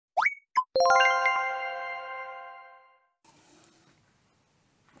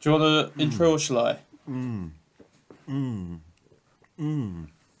Do you want to intro or shall I?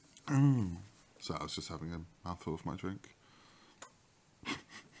 So I was just having a mouthful of my drink.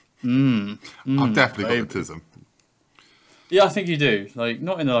 I've definitely got autism. Yeah, I think you do. Like,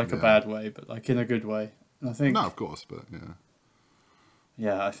 not in a bad way, but like in a good way. And I think. No, of course, but yeah.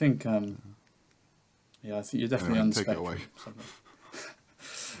 Yeah, I think. I think you're definitely on the spectrum. Take it away.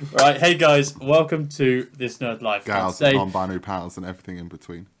 Right, hey guys, welcome to This Nerd Life. Gals, today, non-binary pals, and everything in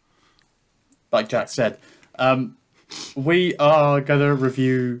between. Like Jack said, we are gonna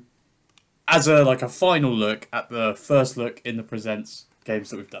review as a final look at the first look in the Presents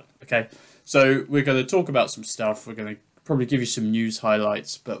games that we've done. Okay, so we're gonna talk about some stuff. We're gonna probably give you some news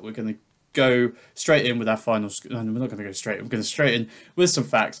highlights, but we're gonna go straight in with our final. No, we're not gonna go straight. We're gonna straight in with some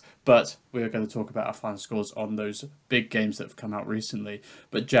facts, but we're gonna talk about our final scores on those big games that have come out recently.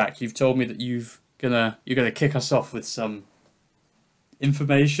 But Jack, you've told me that you're gonna kick us off with some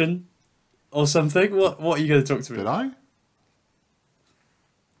information or something. What are you gonna talk to me? Did I?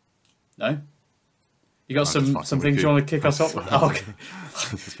 No. You got some things you want to kick us off with? Oh, okay.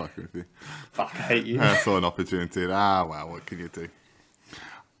 Just fucking with you. Fuck, I hate you. I saw an opportunity. Well, what can you do?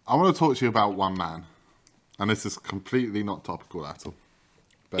 I want to talk to you about one man, and this is completely not topical at all.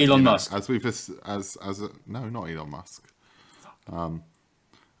 But, Elon Musk. No, not Elon Musk.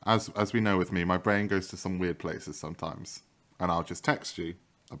 As we know with me, my brain goes to some weird places sometimes, and I'll just text you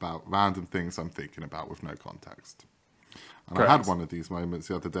about random things I'm thinking about with no context. And Correct. I had one of these moments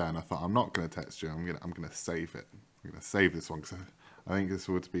the other day, and I thought, I'm not going to text you. I'm going to save it. I'm going to save this one because I think this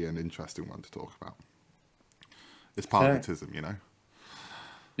would be an interesting one to talk about. It's parasitism, you know.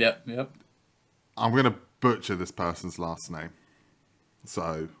 Yep. I'm going to butcher this person's last name,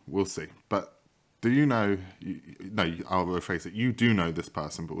 so we'll see. But do you know? I'll rephrase it. You do know this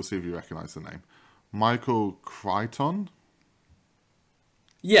person, but we'll see if you recognise the name. Michael Crichton.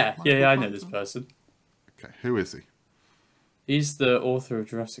 Yeah, I know this person. Okay, who is he? He's the author of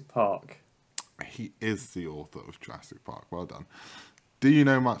Jurassic Park. He is the author of Jurassic Park. Well done. Do you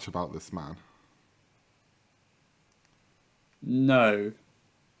know much about this man? No.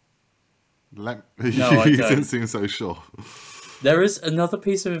 No, I you don't. didn't seem so sure. There is another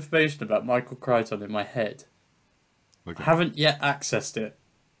piece of information about Michael Crichton in my head. Okay. I haven't yet accessed it.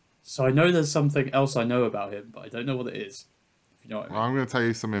 So I know there's something else I know about him, but I don't know what it is. If you know what I mean. Well, I'm going to tell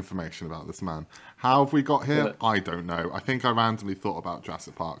you some information about this man. How have we got here? Good. I don't know. I think I randomly thought about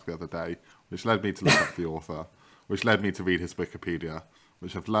Jurassic Park the other day, which led me to look up the author, which led me to read his Wikipedia,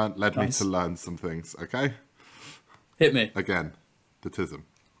 which have led me to learn some things, okay? Hit me. Again, the tism.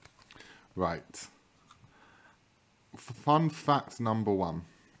 Right. Fun fact number one.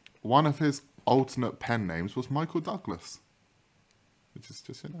 One of his alternate pen names was Michael Douglas. Which is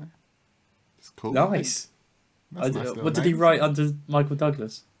just, just cool. Nice. That's a nice What did he write under Michael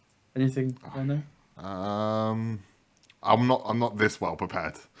Douglas? Anything I know? I'm not this well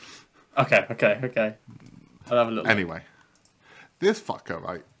prepared. Okay. I'll have a look. Anyway, this fucker,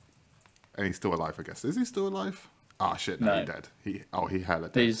 right? And he's still alive, I guess. Is he still alive? Ah, shit, no, he's dead. He hella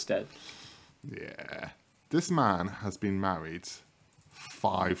dead. He's dead. Yeah. This man has been married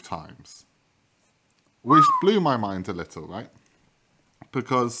 5 times. Which blew my mind a little, right?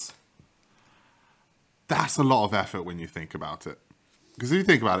 Because that's a lot of effort when you think about it. Because if you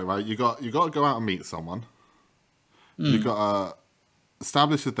think about it, right, you got to go out and meet someone. You got to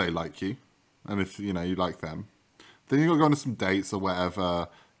establish that they like you, and if you like them, then you got to go on some dates or whatever.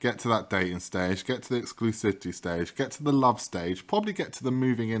 Get to that dating stage, get to the exclusivity stage, get to the love stage, probably get to the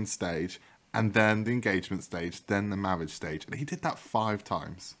moving in stage, and then the engagement stage, then the marriage stage. And he did that 5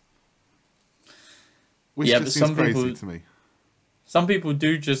 times, which just seems crazy to me. Some people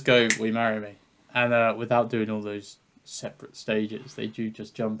do just go, "Will you marry me?" and without doing all those separate stages, they do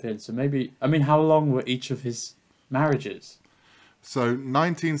just jump in. So maybe, how long were each of his marriages? So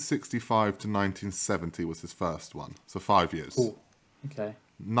 1965 to 1970 was his first one, so 5 years. Ooh, okay.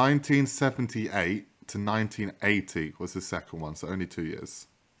 1978 to 1980 was his second one, so only 2 years.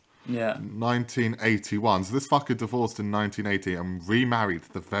 Yeah. 1981, so this fucker divorced in 1980 and remarried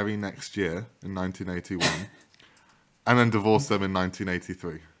the very next year in 1981, and then divorced them in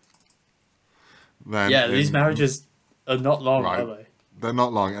 1983. Then these marriages are not long, right, are they? They're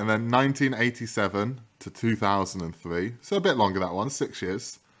not long. And then 1987 to 2003, so a bit longer that one, 6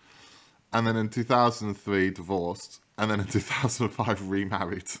 years. And then in 2003, divorced. And then in 2005,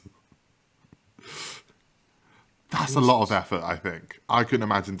 remarried. That's a lot of effort, I think. I couldn't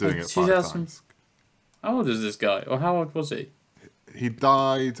imagine doing it 5 times. How old is this guy? Or how old was he? He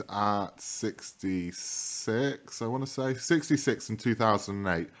died at 66, I want to say. 66 in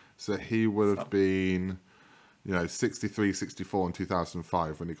 2008. So he would have been you know, 63, 64 and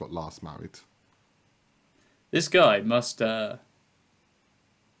 2005 when he got last married. This guy must dye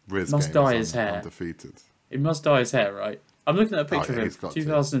his hair. Undefeated. He must dye his hair, right? I'm looking at a picture of him,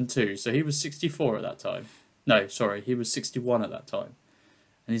 2002. So he was 64 at that time. No, sorry, he was 61 at that time.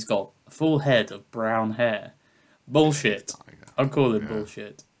 And he's got a full head of brown hair. Bullshit. I'm calling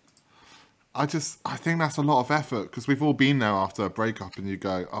bullshit. I think that's a lot of effort, because we've all been there after a breakup and you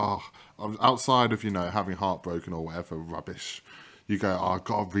go, oh, outside of, you know, having heartbroken or whatever rubbish, you go, oh, I've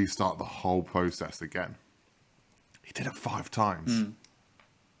got to restart the whole process again. He did it 5 times.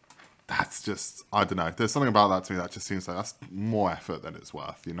 That's just, I don't know. There's something about that to me that just seems like that's more effort than it's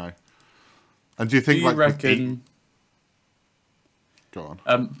worth, you know? And do you think, reckon... Go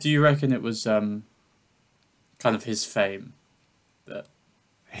on. Do you reckon it was kind of his fame? That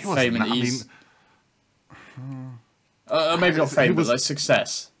fame and ease? Maybe not fame, but like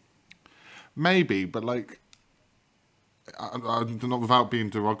success. Maybe, but like, not without being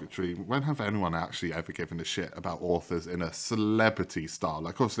derogatory, when have anyone actually ever given a shit about authors in a celebrity style?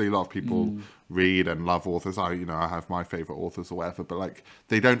 Like, obviously, a lot of people read and love authors. I have my favourite authors or whatever, but like,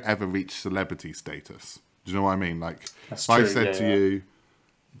 they don't ever reach celebrity status. Do you know what I mean? Like, if I said to you,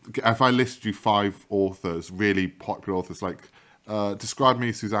 if I listed you 5 authors, really popular authors, like, describe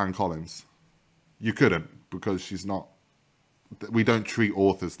me Suzanne Collins, you couldn't, because she's not. We don't treat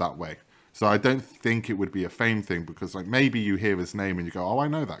authors that way. So I don't think it would be a fame thing, because like maybe you hear his name and you go, oh, I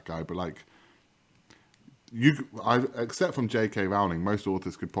know that guy, but like except from J.K. Rowling, most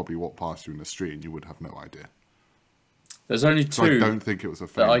authors could probably walk past you in the street and you would have no idea. There's only 2 so I don't think it was a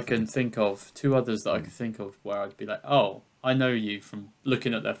fame that I can think of, 2 others that I can think of where I'd be like, oh, I know you from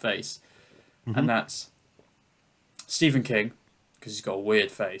looking at their face. And that's Stephen King, because he's got a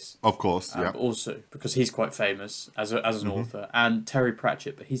weird face. Of course, yeah. Also, because he's quite famous as an author. And Terry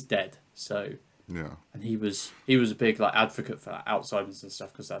Pratchett, but he's dead. So yeah, and he was a big like advocate for like, Alzheimer's and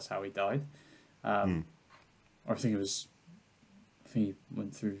stuff, because that's how he died. Or I think he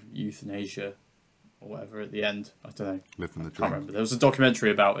went through euthanasia or whatever at the end. I don't know. Living the dream. Can't remember. There was a documentary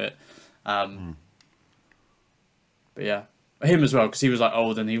about it. But yeah, him as well, because he was like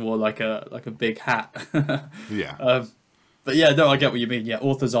old and he wore like a big hat. Yeah. But yeah, no, I get what you mean. Yeah,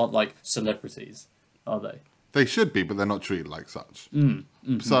 authors aren't like celebrities, are they? They should be, but they're not treated like such.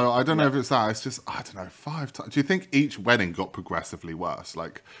 So I don't know if it's that. It's just, I don't know, 5 times. Do you think each wedding got progressively worse?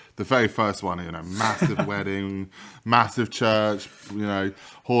 Like the very first one, you know, massive wedding, massive church, you know,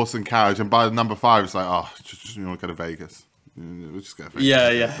 horse and carriage. And by number 5, it's like, oh, just, you know, go to Vegas. We'll just go to Vegas.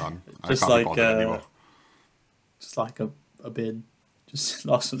 Yeah. Done. Just I can't be bothered anymore. Just like a bin. Just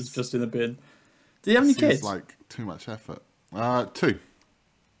last one's just in a bin. Do you have any kids? It's like too much effort. 2.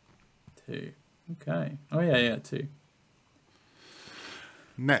 2. Okay. Oh yeah, 2.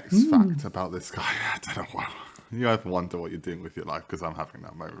 Next fact about this guy. I don't know why. You ever wonder what you're doing with your life? Because I'm having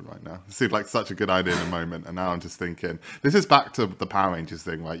that moment right now. It seemed like such a good idea in a moment, and now I'm just thinking. This is back to the Power Rangers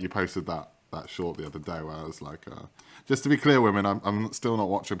thing, right? You posted that short the other day where I was like, just to be clear, women, I'm still not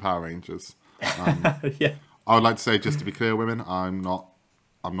watching Power Rangers. Yeah. I would like to say, just to be clear, women, I'm not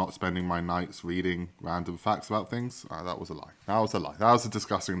spending my nights reading random facts about things. That was a lie. That was a lie. That was a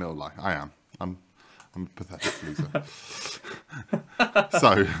disgusting little lie. I am. I'm a pathetic loser.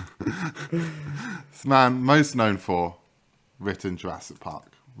 So, this man, most known for written Jurassic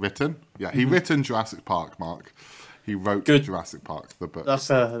Park. Written? Yeah, he written Jurassic Park, Marc. He wrote Jurassic Park, the book. That's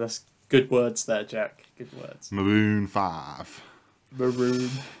good words there, Jack. Good words. Maroon 5.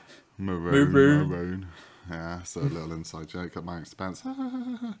 Maroon. Yeah, so a little inside joke at my expense.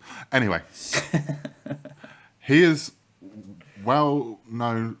 Anyway, he is well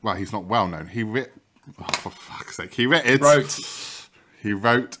known. Well, he's not well known. He wrote. Oh, for fuck's sake, he wrote. He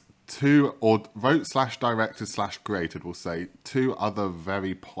wrote 2 or wrote/directed/created. We'll say 2 other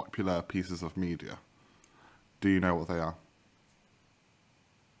very popular pieces of media. Do you know what they are?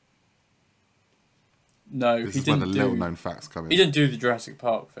 No, this is where the little known facts come in. He didn't do the Jurassic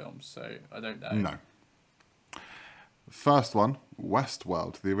Park films, so I don't know. No. First one,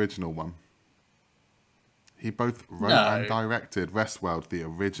 Westworld, the original one. He both wrote and directed Westworld, the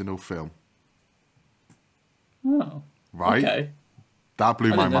original film. Oh. Right? Okay. That blew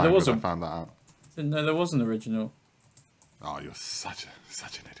my mind when I found that out. Didn't know there was an original. Oh, you're such an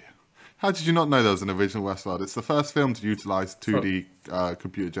idiot. How did you not know there was an original Westworld? It's the first film to utilise 2D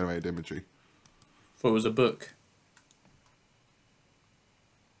computer-generated imagery. Thought it was a book.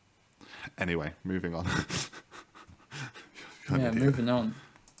 Anyway, moving on. Yeah, moving on.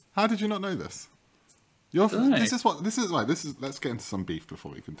 How did you not know this? Let's get into some beef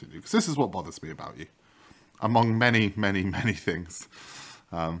before we continue, because this is what bothers me about you, among many, many, many things.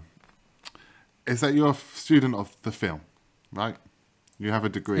 is that you're a student of the film, right? You have a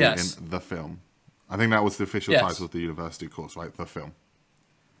degree in the film. I think that was the official title of the university course, right? The film.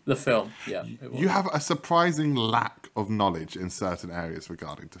 The film, yeah. You have a surprising lack of knowledge in certain areas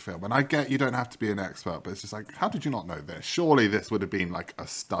regarding to film. And I get you don't have to be an expert, but it's just like, how did you not know this? Surely this would have been like a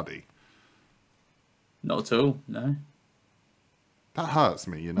study. Not at all, no. That hurts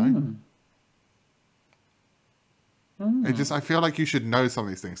me, you know? It just, I feel like you should know some of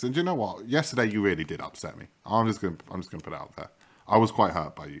these things. And do you know what? Yesterday you really did upset me. I'm just gonna put it out there. I was quite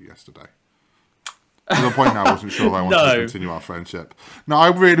hurt by you yesterday. To the point now I wasn't sure I wanted to continue our friendship. No, I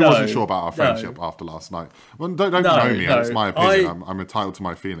really wasn't sure about our friendship after last night. Well, don't know me. It's my opinion. I'm entitled to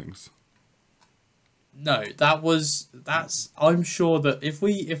my feelings. No, I'm sure that if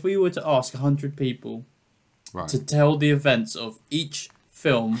we were to ask 100 people to tell the events of each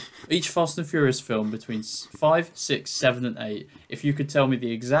film, each Fast and Furious film between 5, 6, 7, and 8, if you could tell me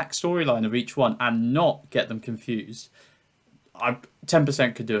the exact storyline of each one and not get them confused,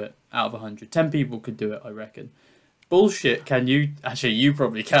 10% could do it out of 100. 10 people could do it, I reckon. Bullshit, can you? Actually, you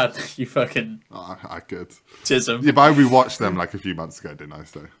probably can. You fucking... I could. Chisholm. Yeah, but I rewatched them like a few months ago, didn't I?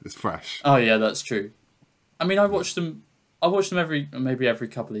 So it's fresh. Oh, yeah, that's true. I mean, I watched them maybe every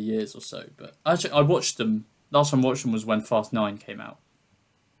couple of years or so. But actually, I watched them... Last time I watched them was when Fast 9 came out.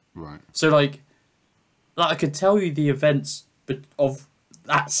 Right. So, like I could tell you the events of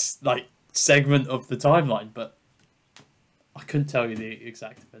that, like, segment of the timeline, but I couldn't tell you the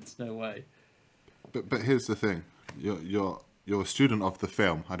exact events. No way. But here's the thing: you're a student of the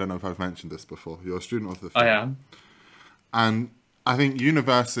film. I don't know if I've mentioned this before. You're a student of the film. I am. And I think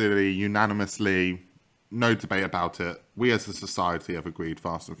unanimously, no debate about it. We as a society have agreed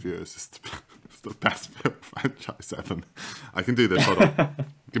Fast and Furious is the best film franchise ever. I can do this. Hold on.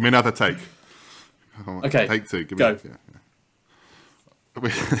 Give me another take. Okay. Take 2. Give go. Me. Yeah.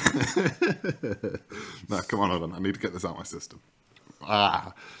 No, come on, hold on. I need to get this out of my system.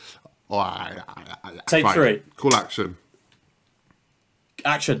 Take 3. Cool action.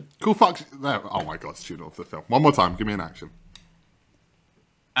 Action. Cool fuck. No. Oh my god, student of the film. One more time. Give me an action.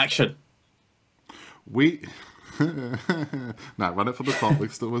 Action. No, run it from the top.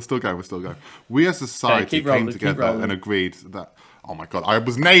 We're still going. We as a society came together and agreed that. Oh my god, I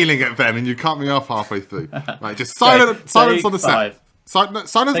was nailing it then, and you cut me off halfway through. Right, just silence on the set.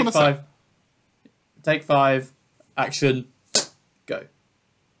 Silence on the set. Take 5. Action. Go.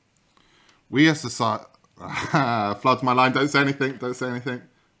 We as society... Floods my line. Don't say anything.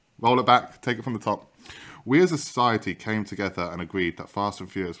 Roll it back. Take it from the top. We as a society came together and agreed that Fast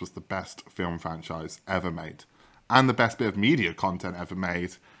and Furious was the best film franchise ever made. And the best bit of media content ever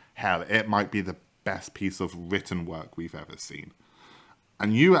made. Hell, it might be the best piece of written work we've ever seen.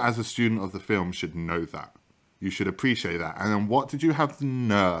 And you as a student of the film should know that. You should appreciate that. And then what did you have the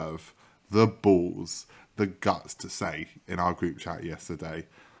nerve, the balls, the guts to say in our group chat yesterday?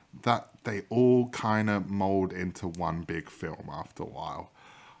 That they all kind of mold into one big film after a while.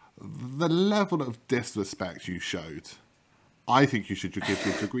 The level of disrespect you showed, I think you should give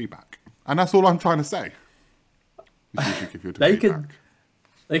your degree back. And that's all I'm trying to say. You should give your degree back.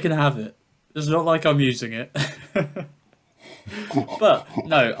 They can have it. It's not like I'm using it. But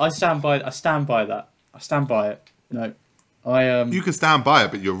no, I stand by that. I stand by it. No, You can stand by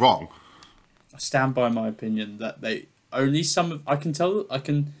it, but you're wrong. I stand by my opinion that they only I can tell.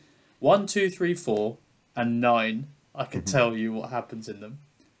 1, 2, 3, 4, and 9. I can tell you what happens in them.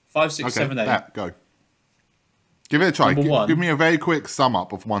 5, 6, 7, 8. Yeah, go. Give it a try. Number 1. Give me a very quick sum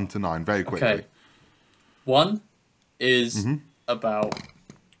up of 1 to 9, very quickly. Okay. 1 is about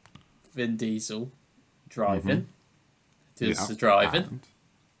Vin Diesel driving. It's the driving.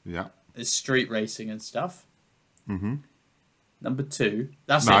 It's street racing and stuff. Number 2.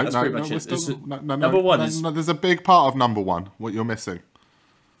 That's pretty much it. Number 1 is... there's a big part of number 1. What you're missing.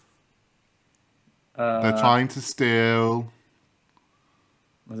 They're trying to steal...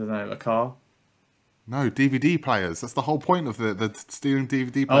 I don't know, a car? No, DVD players. That's the whole point of the stealing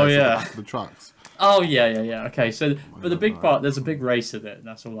DVD players at the back of the trucks. Oh, yeah. Okay, so, but the big part, there's a big race in it, and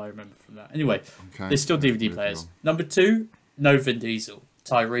that's all I remember from that. Anyway, there's still DVD players. Number 2, no Vin Diesel.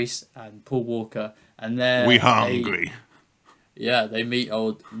 Tyrese and Paul Walker, and then we hungry. They meet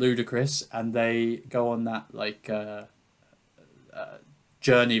old Ludacris, and they go on that, like,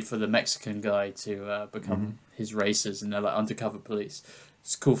 journey for the Mexican guy to become his racers, and they're like undercover police.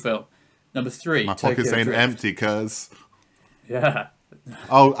 It's a cool film. Number 3, my pockets ain't empty, cuz. Yeah.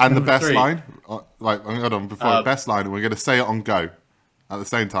 Oh, and the best line? Like, hold on, before the best line, we're going to say it on go at the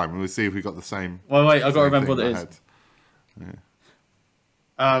same time, and we'll see if we got the same. Well, wait, I've got to remember what it is.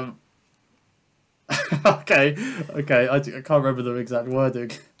 Okay, I can't remember the exact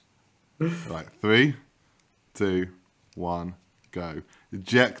wording. Right, 3, 2, 1, go.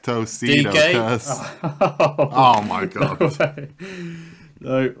 Ejectocito DK? curse. Oh my god.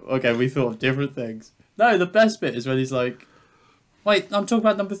 No, okay, we thought of different things. No, the best bit is when he's like, wait, I'm talking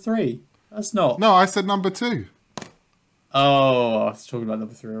about number 3. That's not. No, I said number 2. Oh, I was talking about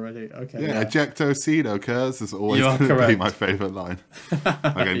number 3 already. Okay. Yeah, ejectocito curse is always going to be my favourite line.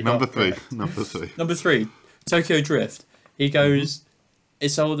 Okay, number 3. Number 3. Number 3, Tokyo Drift. He goes,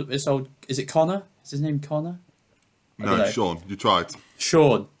 it's old, is it Connor? Is his name Connor? No, Sean, you tried.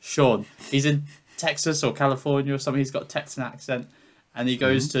 Sean. He's in Texas or California or something. He's got a Texan accent. And he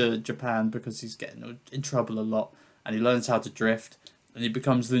goes to Japan because he's getting in trouble a lot. And he learns how to drift. And he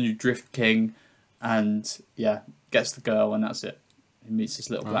becomes the new drift king. And, yeah, gets the girl and that's it. He meets this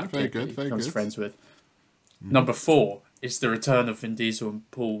little black kid that he becomes friends with. Number 4 is the return of Vin Diesel and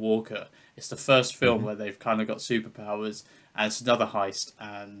Paul Walker. It's the first film where they've kind of got superpowers. And it's another heist.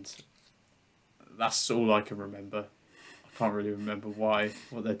 And that's all I can remember. I can't really remember what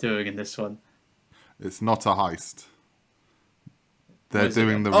they're doing in this one. It's not a heist. They're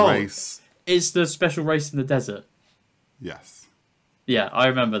doing the race. It's the special race in the desert. Yes. Yeah, I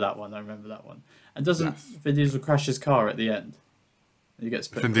remember that one. And doesn't Vin Diesel crash his car at the end? He gets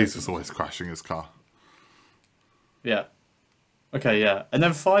put Vin Diesel's always crashing his car. Yeah. Okay, yeah. And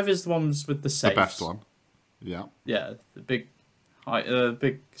then 5 is the ones with the safes. The best one. Yeah. Yeah, the big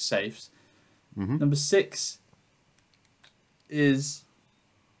safes. Number 6 is...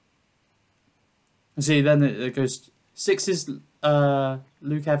 See, then it goes... 6 is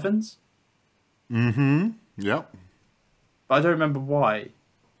Luke Evans. Yep. But I don't remember why.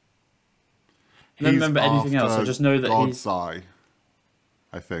 I don't remember anything else. I just know that God's Eye,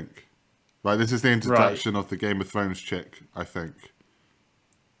 I think. Right, this is the introduction of the Game of Thrones chick, I think.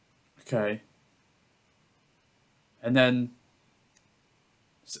 Okay. And then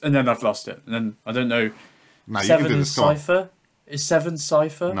I've lost it. And then I don't know. No, 7 is Cypher. Is 7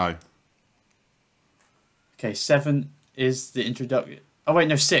 Cypher? No. Okay, 7 is the introduction. Oh wait,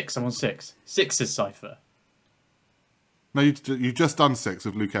 no, 6. I'm on 6. 6 is Cypher. No, you just done 6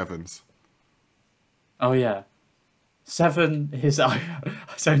 with Luke Evans. Oh yeah. 7 is I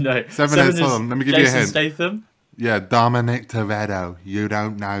don't know. 7 is hold on, let me give you a hint. Statham. Yeah, Dominic Toretto. You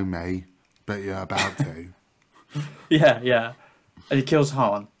don't know me, but you're about to. Yeah. And he kills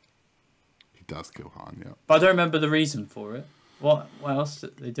Han. He does kill Han, yeah. But I don't remember the reason for it. What else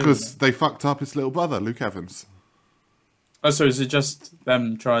did they do? Because they fucked up his little brother, Luke Evans. Oh, so is it just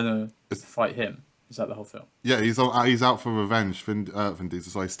them trying to fight him? Is that the whole film? Yeah, he's out for revenge. Vin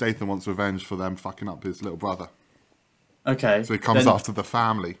Diesel. Sorry, Statham wants revenge for them fucking up his little brother. Okay. So he comes after the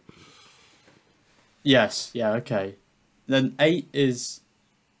family. Yes. Yeah. Okay. Then 8 is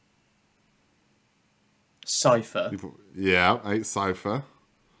Cypher. Yeah, 8 Cypher.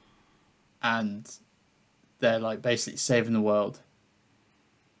 And they're like basically saving the world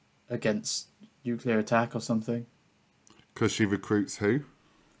against nuclear attack or something. Because she recruits who?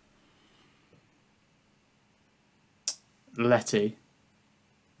 Letty.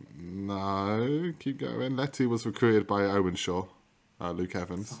 No, keep going. Letty was recruited by Owen Shaw, Luke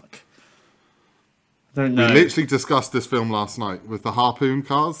Evans. Fuck. I don't know. We literally discussed this film last night with the harpoon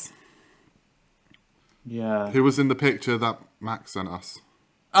cars. Yeah. Who was in the picture that Max sent us?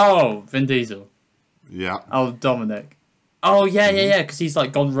 Oh, Vin Diesel. Yeah. Oh, Dominic. Oh, yeah, because he's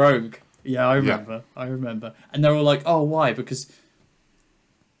like gone rogue. Yeah, I remember. And they're all like, oh, why?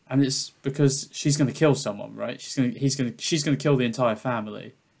 And it's because she's going to kill someone, right? She's going to kill the entire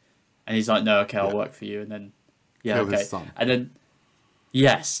family. And he's like, no, okay, I'll work for you. And then, kill his son. And then,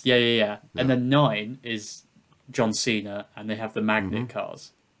 yes, yeah. And then 9 is John Cena, and they have the magnet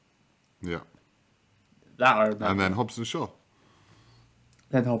cars. Yeah. That I remember. And then Hobbs and Shaw.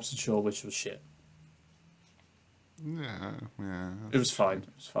 Which was shit. Yeah. It was fine.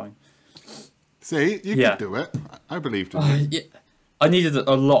 See, you could do it. I believed in you. Yeah. I needed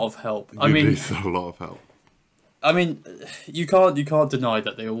a lot of help. You needed a lot of help. I mean, you can't deny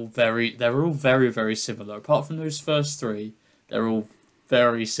that they were all very, very similar. Apart from those first 3, they're all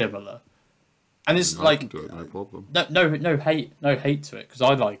very similar. And it's I like can do it, no problem. No hate to it, because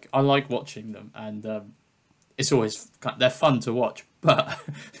I like watching them, and it's always they're fun to watch. But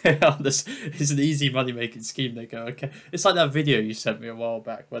it's an easy money making scheme. They go, okay, it's like that video you sent me a while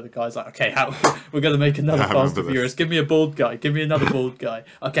back where the guy's like, okay, we're gonna make another Fast and Furious. Give me a bald guy. Give me another bald guy.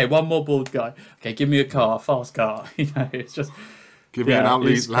 Okay, one more bald guy. Okay, give me a fast car. It's just give me an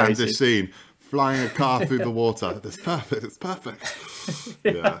outlandish scene. Flying a car through the water. That's perfect. It's perfect.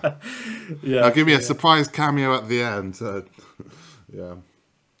 Yeah. Now give me a surprise cameo at the end. Yeah.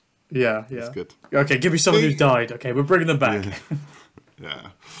 Yeah. That's good. Okay, give me someone who's died. Okay, we're bringing them back.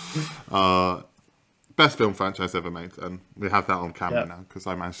 Yeah. Best film franchise ever made, and we have that on camera now because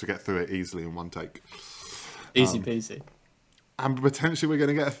I managed to get through it easily in one take. Easy peasy. And potentially we're going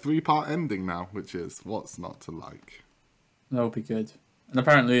to get a 3-part ending now, which is what's not to like. That'll be good. And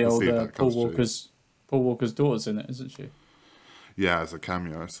apparently, Paul Walker's daughter's in it, isn't she? Yeah, as a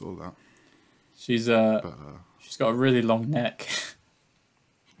cameo, I saw that. She's got a really long neck.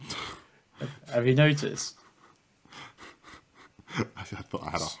 Have you noticed? I thought I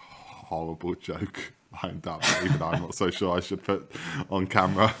had a horrible joke lined up, but even I'm not so sure I should put on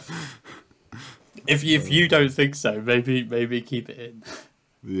camera. If you don't think so, maybe keep it in.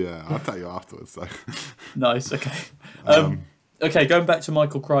 Yeah, I'll tell you afterwards. So. Nice. Okay. Okay, going back to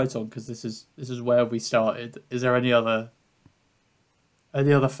Michael Crichton because this is where we started. Is there any other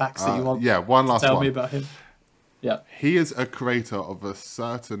facts that you want? Yeah, one last to tell one. me about him. Yeah. He is a creator of a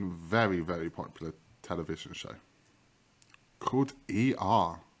certain very, very popular television show called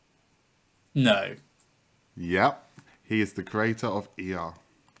ER. No. Yep. He is the creator of ER.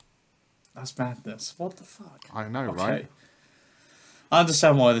 That's madness. What the fuck? I know, right? I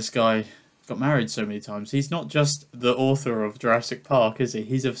understand why this guy got married so many times. He's not just the author of Jurassic Park, is he?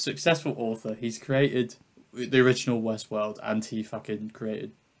 He's a successful author. He's created the original Westworld and he fucking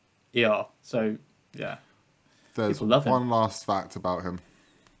created ER. So, yeah. There's one last fact about him.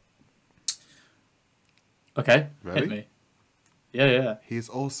 Okay, ready? Hit me. Yeah. He's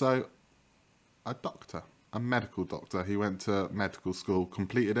also a doctor, a medical doctor. He went to medical school,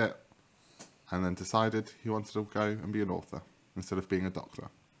 completed it, and then decided he wanted to go and be an author instead of being a doctor.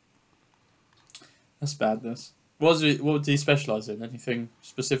 That's badness. What did he specialise in? Anything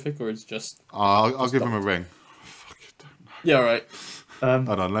specific, or is it just? I'll give him a ring. Fuck, I don't know. Yeah, right.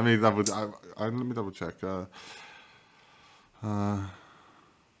 Hold on, let me double check.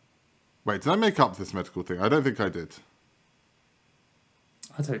 Wait, did I make up this medical thing? I don't think I did.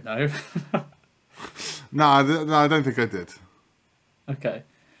 I don't know. No, I don't think I did. Okay,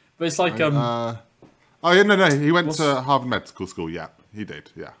 but it's like oh yeah, no, he went to Harvard Medical School. Yeah, he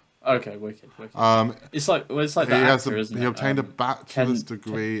did. Yeah. Okay, wicked. It's like that actor, isn't it? He obtained a bachelor's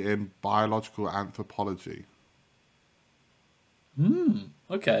degree in biological anthropology.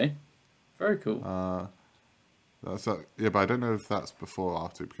 Okay. Very cool. Yeah, but I don't know if that's before or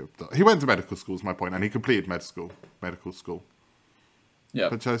after he became. He went to medical school, is my point, and he completed medical school. Yeah,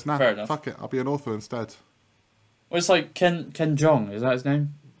 but chose, fair enough. Fuck it, I'll be an author instead. Well, it's like Ken Jeong, is that his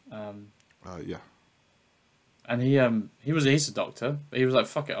name? Yeah. And he's a doctor, but he was like,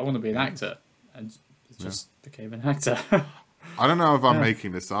 fuck it, I want to be an actor. And he just became an actor. I don't know if I'm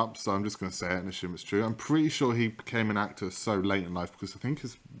making this up, so I'm just going to say it and assume it's true. I'm pretty sure he became an actor so late in life because I think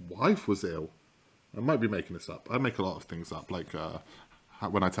his wife was ill. I might be making this up. I make a lot of things up, like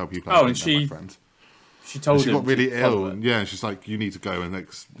when I tell people I know my friend. She told him she got really ill, and yeah, she's like, you need to go, and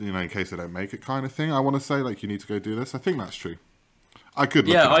in case I don't make it, kind of thing. I want to say, like, you need to go do this. I think that's true. I could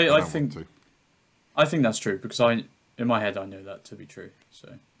look it up, I think that's true because in my head I know that to be true.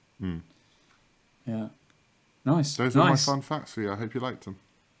 So, yeah, nice. Those are my fun facts for you. I hope you liked them.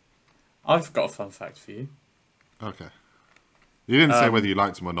 I've got a fun fact for you. Okay. You didn't say whether you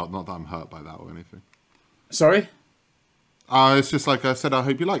liked them or not. Not that I'm hurt by that or anything. Sorry. It's just like I said. I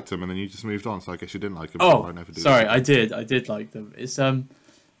hope you liked them, and then you just moved on. So I guess you didn't like them. Oh, I never do sorry. I did like them. It's I'm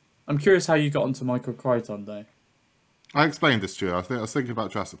curious how you got onto Michael Crichton though. I explained this to you. I was thinking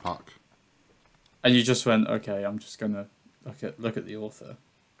about Jurassic Park. And you just went, okay, I'm just gonna look at the author.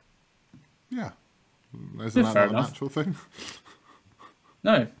 Yeah, isn't that a natural thing?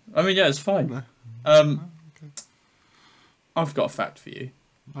 No, I mean it's fine. No. Okay. I've got a fact for you.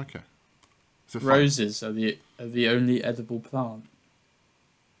 Okay. Roses are the only edible plant.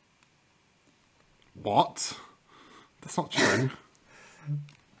 What? That's not true.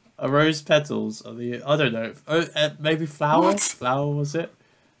 Rose petals are the I don't know. Maybe flower. What? Flower was it?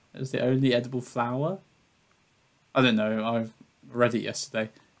 It's the only edible flower. I don't know. I read it yesterday.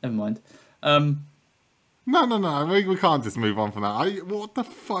 Never mind. No. We can't just move on from that. What the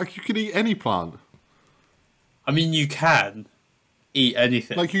fuck? You can eat any plant. I mean, you can eat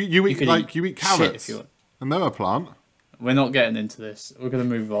anything. Like you eat carrots. If you want. And they're a plant. We're not getting into this. We're gonna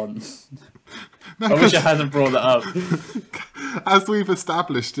move on. I wish I hadn't brought that up. As we've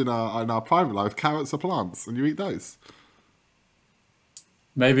established in our private life, carrots are plants, and you eat those.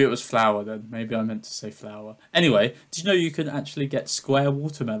 Maybe it was flower then. Maybe I meant to say flower. Anyway, did you know you can actually get square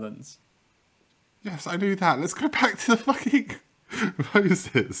watermelons? Yes, I knew that. Let's go back to the fucking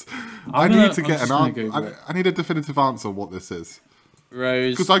roses. I need a definitive answer on what this is.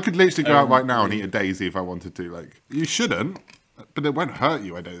 Rose. Because I could literally go out right now and eat a daisy if I wanted to. Like, you shouldn't, but it won't hurt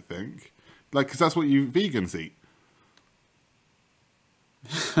you, I don't think. Like, because that's what you vegans eat.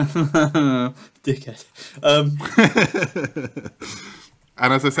 Dickhead.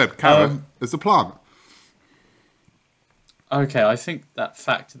 And as I said, carrot is a plant. Okay, I think that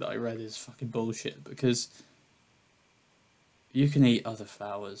fact that I read is fucking bullshit because you can eat other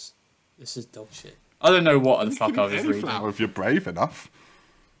flowers. This is dog shit. I don't know what the fuck I was reading. Flower if you're brave enough.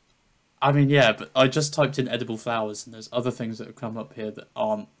 I mean, yeah, but I just typed in edible flowers and there's other things that have come up here that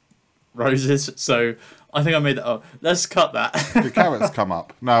aren't roses, so I think I made that up. Let's cut that. The carrots come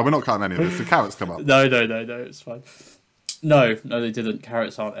up. No, we're not cutting any of this. The carrots come up. No, it's fine. No, they didn't.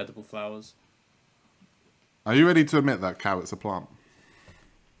 Carrots aren't edible flowers. Are you ready to admit that carrots are plant?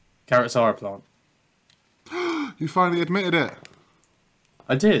 Carrots are a plant. You finally admitted it.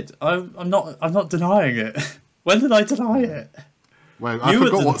 I did. I'm not denying it. When did I deny it? Wait, I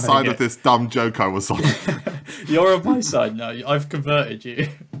forgot what side of this dumb joke I was on. You're on my side now. I've converted you.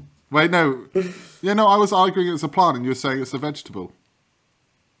 Wait, no. Yeah, no, I was arguing it's a plant and you were saying it's a vegetable.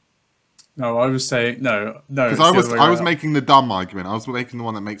 No, I was saying no. Because I was making the dumb argument. I was making the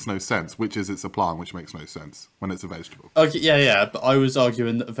one that makes no sense, which is it's a plant, which makes no sense when it's a vegetable. Okay, yeah, but I was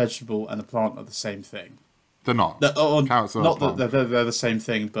arguing that a vegetable and a plant are the same thing. They're not. Carrots are not that they're the same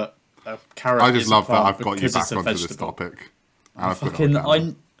thing, but a carrot. I just love that I've got you because back onto this topic. I fucking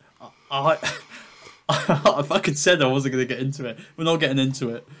said I wasn't going to get into it. We're not getting into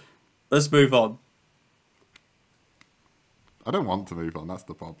it. Let's move on. I don't want to move on. That's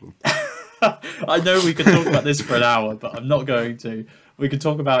the problem. I know we could talk about this for an hour, but I'm not going to. We can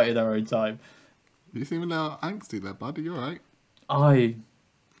talk about it in our own time. You seem a little angsty there, buddy. You all right?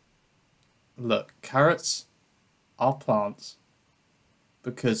 Look, carrots are plants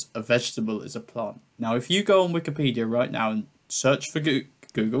because a vegetable is a plant. Now, if you go on Wikipedia right now and search for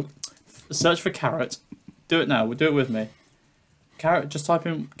Google, search for carrot. Do it now. We'll do it with me. Carrot. Just type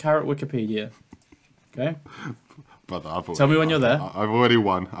in carrot Wikipedia. Okay. But tell me when you're there. I've already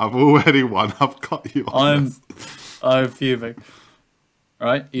won. I've got you on I'm fuming.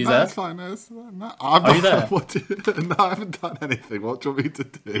 Right? Are you there? It's fine. Are you there? No, I haven't done anything. What do you want me to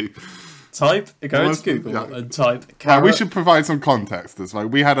do? Go into Google and type carrot. We should provide some context as well.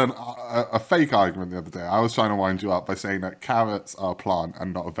 We had a fake argument the other day. I was trying to wind you up by saying that carrots are a plant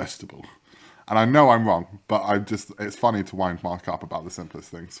and not a vegetable. And I know I'm wrong, but it's funny to wind Marc up about the simplest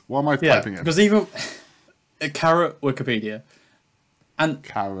things. What am I typing in? Because even a carrot Wikipedia and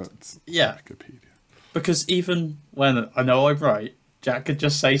carrots Wikipedia. Because even when I know I'm right, Jack could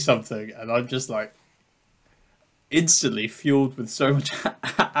just say something and I'm just like instantly fueled with so much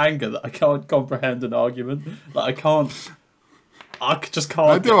anger that I can't comprehend an argument. Like I just can't.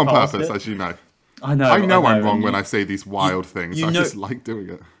 I do on purpose, as you know. I know I'm wrong when I say these wild things. I just like doing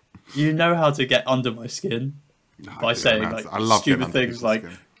it. You know how to get under my skin by saying like stupid things like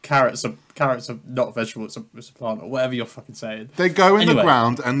carrots are not a vegetable, it's a plant, or whatever you're fucking saying. They go in the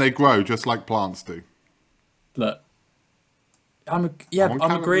ground and they grow just like plants do. Look, I'm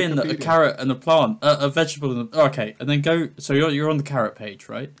agreeing that a carrot and a plant, a vegetable, and okay, and then go. So you're on the carrot page,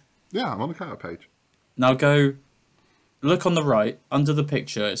 right? Yeah, I'm on the carrot page. Now go, look on the right under the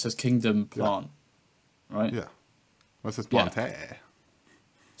picture. It says Kingdom Plant, right? Yeah. Well, it says plantae. Yeah.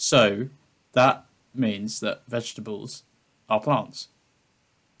 So that means that vegetables are plants,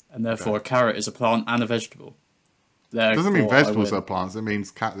 and therefore a carrot is a plant and a vegetable. It doesn't mean vegetables are plants. It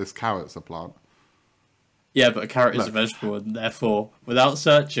means this carrot's a plant. Yeah, but a carrot is a vegetable, and therefore, without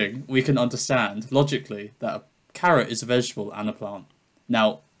searching, we can understand logically that a carrot is a vegetable and a plant.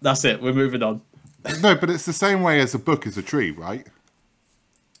 Now, that's it. We're moving on. No, but it's the same way as a book is a tree, right?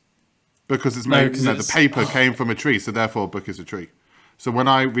 Because it's made. The paper came from a tree, so therefore a book is a tree. So when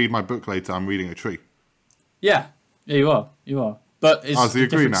I read my book later, I'm reading a tree. Yeah, you are. But it's so you agree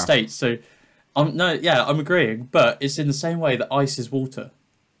different now? States. So, I'm agreeing. But it's in the same way that ice is water.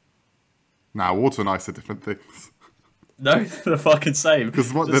 Nah, water and ice are different things. No, they're the fucking same.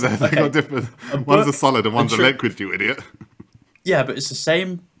 Because they got different. One's a solid and one's a liquid, you idiot. Yeah, but it's the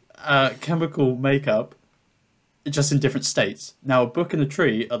same chemical makeup, just in different states. Now, a book and a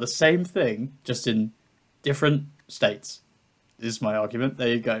tree are the same thing, just in different states. Is my argument. There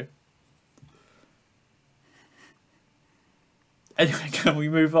you go. Anyway, can we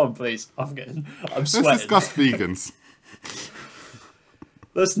move on, please? I'm sweating. Let's discuss vegans.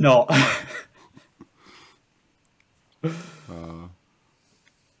 Let's not.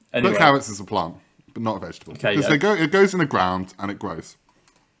 Anyway. But carrots is a plant, but not a vegetable. Okay, because it goes in the ground and it grows,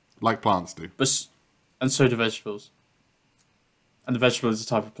 like plants do. And so do vegetables. And the vegetable is a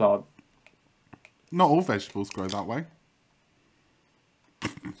type of plant. Not all vegetables grow that way.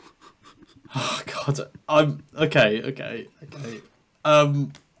 Oh God, I'm okay. Okay. Okay.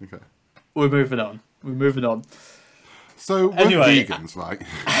 We're moving on. So with Anyway, vegans, right?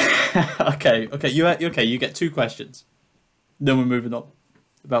 okay. You get 2 questions. Then we're moving on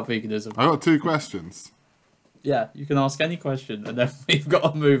about veganism. I got 2 questions. Yeah, you can ask any question, and then we've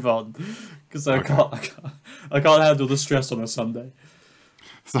got to move on because I Okay. can't handle the stress on a Sunday.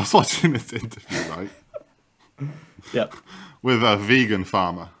 So I was watching this interview, right, Yep. with a vegan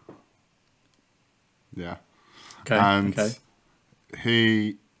farmer. Yeah. Okay. And okay.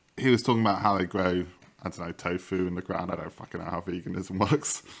 he was talking about how they grow, I don't know, tofu in the ground. I don't fucking know how veganism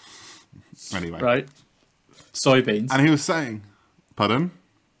works. Anyway. Right. Soybeans. And he was saying, pardon?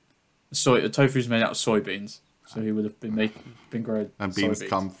 Tofu's made out of soybeans, so he would have been growing. And beans soybeans.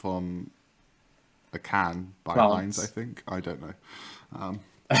 come from a can by Plants. Heinz, I think. I don't know.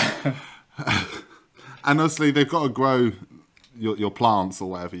 And obviously they've got to grow your plants or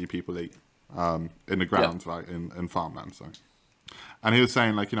whatever you people eat in the ground, right, in farmland. So, and he was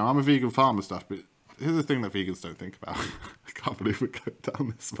saying, like, I'm a vegan farmer stuff, but here's the thing that vegans don't think about. I can't believe we're going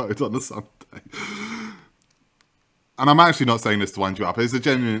down this road on a Sunday. And I'm actually not saying this to wind you up. It's a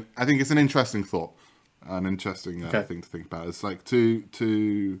genuine. I think it's an interesting thought, an interesting thing to think about. It's like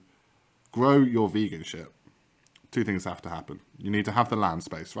to grow your vegan shit. 2 things have to happen. You need to have the land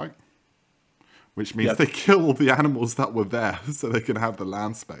space, right? Which means they kill all the animals that were there so they can have the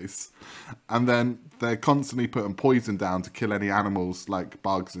land space. And then they're constantly putting poison down to kill any animals like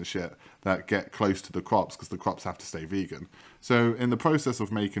bugs and shit that get close to the crops because the crops have to stay vegan. So in the process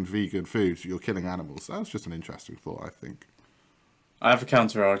of making vegan foods, you're killing animals. That's just an interesting thought, I think. I have a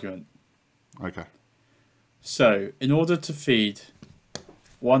counter argument. Okay. So, in order to feed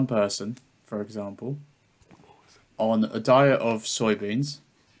one person, for example, on a diet of soybeans,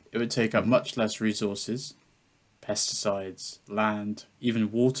 it would take up much less resources, pesticides, land,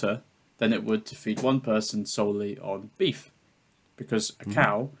 even water, than it would to feed one person solely on beef. Because a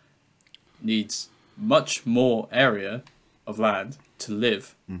cow needs much more area of land to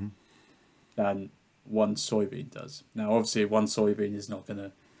live than one soybean does. Now, obviously, one soybean is not going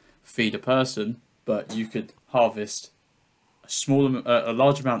to feed a person, but you could harvest a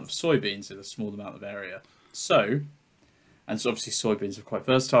large amount of soybeans in a small amount of area. So obviously soybeans are quite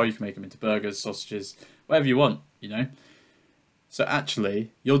versatile. You can make them into burgers, sausages, whatever you want, So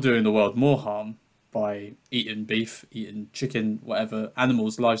actually, you're doing the world more harm by eating beef, eating chicken, whatever,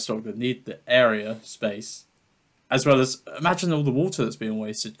 animals, livestock that need the area, space, as well as imagine all the water that's being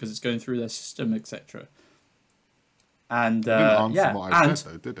wasted because it's going through their system, etc. And Didn't answer what I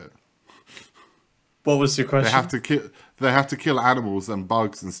said, though, did it? What was your question? They have to kill animals and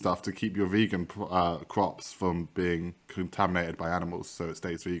bugs and stuff to keep your vegan crops from being contaminated by animals, so it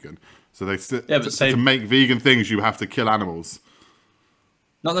stays vegan. So to make vegan things, you have to kill animals.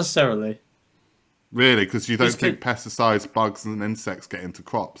 Not necessarily. Really, because you don't think pesticides, bugs, and insects get into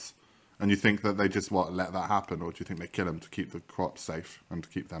crops, and you think that they just let that happen, or do you think they kill them to keep the crops safe and to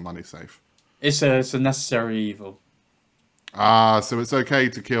keep their money safe? It's a necessary evil. So it's okay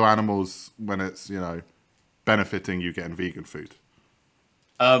to kill animals when it's, benefiting you getting vegan food.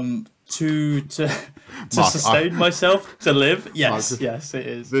 To Marc, sustain myself, to live, yes, Marc, yes, it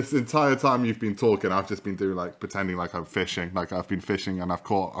is. This entire time you've been talking, I've just been doing pretending like I'm fishing, like I've been fishing and I've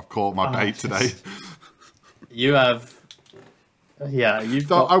caught my bait today. You have, yeah.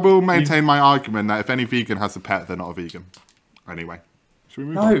 I will maintain my argument that if any vegan has a pet, they're not a vegan. Anyway, should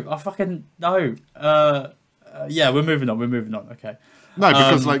we move on? No, I fucking no. Yeah, we're moving on. Okay. No,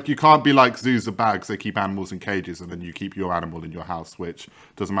 because you can't be like zoos of bags. They keep animals in cages, and then you keep your animal in your house, which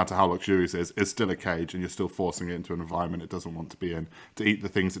doesn't matter how luxurious it is. It's still a cage, and you're still forcing it into an environment it doesn't want to be in, to eat the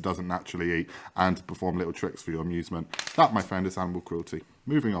things it doesn't naturally eat, and to perform little tricks for your amusement. That, my friend, is animal cruelty.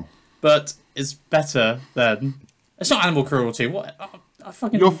 Moving on. But it's better than. It's not animal cruelty. What? I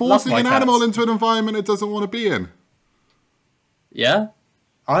fucking. You're forcing an animal cats. into an environment it doesn't want to be in. Yeah.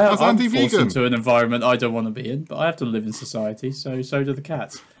 I'm anti-vegan. forced into an environment I don't want to be in, but I have to live in society, so do the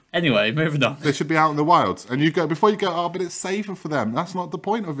cats. Anyway, moving on. They should be out in the wild. And before you go, but it's safer for them. That's not the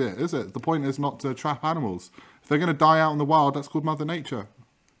point of it, is it? The point is not to trap animals. If they're going to die out in the wild, that's called Mother Nature.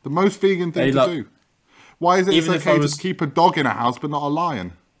 The most vegan thing to do. Why is it okay to keep a dog in a house but not a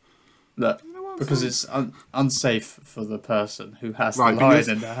lion? Look, because it's unsafe for the person who has the lion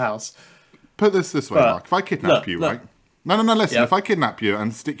in their house. Put this way, Marc. If I kidnap you, right? No, listen. Yep. If I kidnap you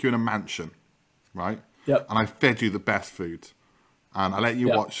and stick you in a mansion, right? Yep. And I fed you the best food, and I let you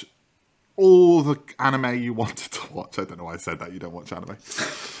watch all the anime you wanted to watch. I don't know why I said that. You don't watch anime.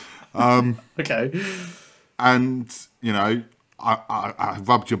 Okay. And, I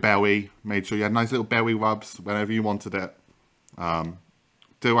rubbed your belly, made sure you had nice little belly rubs whenever you wanted it.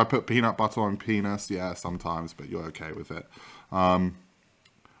 Do I put peanut butter on penis? Yeah, sometimes, but you're okay with it.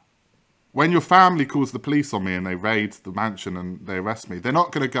 When your family calls the police on me and they raid the mansion and they arrest me, they're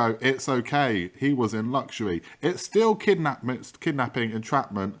not going to go, it's okay, he was in luxury. It's still kidnapping,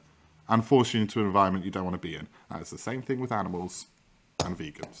 entrapment, and forcing you into an environment you don't want to be in. That is the same thing with animals and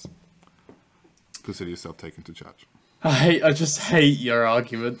vegans. Consider yourself taken to church. I just hate your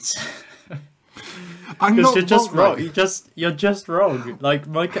arguments. I'm not you're just wrong. Right. You're just wrong. Like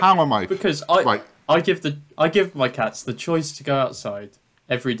How am I? Because Right. I give my cats the choice to go outside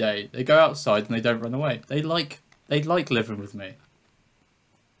every day. They go outside and they don't run away. They like living with me.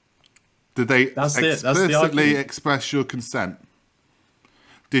 Did they That's the explicitly argument. express your consent?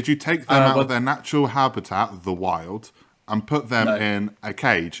 Did you take them out of their natural habitat, the wild, and put them in a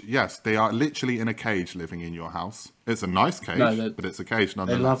cage? Yes, they are literally in a cage living in your house. It's a nice cage, but it's a cage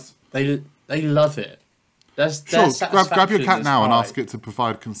nonetheless. They love it. Sure, grab your cat now and ask it to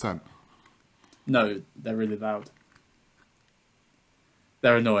provide consent. No, they're really loud.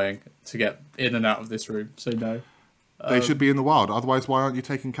 They're annoying to get in and out of this room, so no. They should be in the wild. Otherwise, why aren't you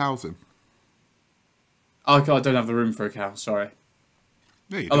taking cows in? I don't have the room for a cow, sorry.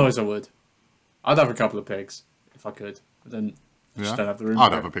 Yeah, you Otherwise I would. I'd have a couple of pigs, if I could. But then I just don't have the room I'd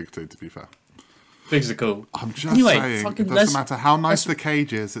for have it. a pig too, to be fair. Pigs are cool. I'm just saying, it doesn't matter how nice the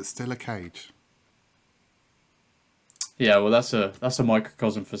cage is, it's still a cage. Yeah, well that's a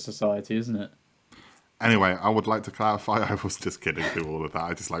microcosm for society, isn't it? Anyway, I would like to clarify, I was just kidding through all of that.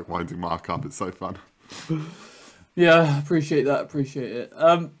 I just like winding Marc up, it's so fun. Yeah, appreciate that, appreciate it.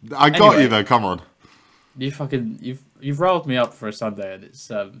 I got you though, come on. You've riled me up for a Sunday, and it's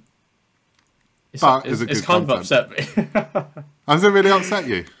good kind of content. upset me. Has it really upset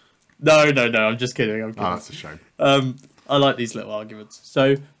you? No, I'm just kidding. I'm kidding. Oh, that's a shame. I like these little arguments.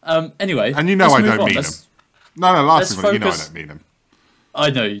 So, anyway, and you know I don't mean them. No, last one, you know I don't mean them. I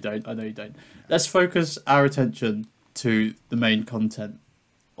know you don't. Let's focus our attention to the main content,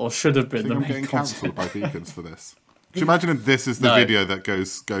 or should have been the main getting content. cancelled by vegans for this. Could you imagine if this is the video that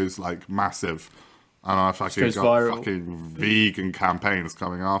goes like massive, and I fucking got viral. fucking vegan campaigns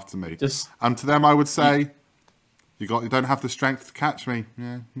coming after me? Just and to them, I would say, you don't have the strength to catch me.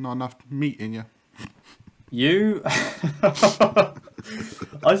 Yeah, not enough meat in you. You, I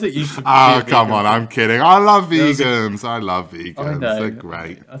think you should. Oh, come on! I'm kidding. I love vegans. I love vegans. They're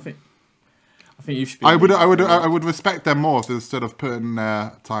great. I think you should. Be I would respect them more if instead of putting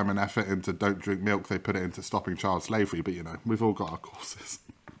their time and effort into don't drink milk, they put it into stopping child slavery. But you know, we've all got our courses.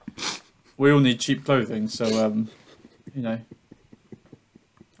 We all need cheap clothing, so you know.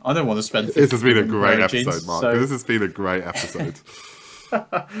 I don't want to spend. This has been a great episode, jeans, Marc. So... This has been a great episode.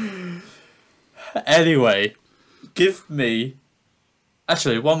 Anyway, give me.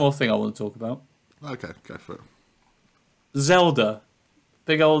 Actually, one more thing I want to talk about. Okay, go for it. Zelda,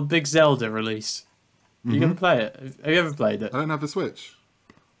 big Zelda release. Are you gonna play it? Have you ever played it? I don't have a Switch.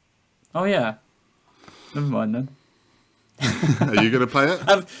 Oh yeah. Never mind then. Are you gonna play it?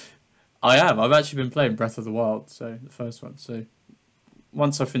 I am. I've actually been playing Breath of the Wild, so the first one. So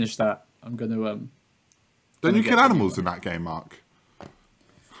once I finish that, I'm gonna Don't you kill animals in that game, Marc?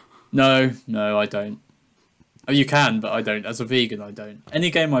 No, I don't. Oh, you can, but I don't. As a vegan, I don't.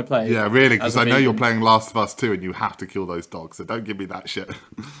 Any game I play. Yeah, really, because I know you're playing Last of Us 2 and you have to kill those dogs, so don't give me that shit.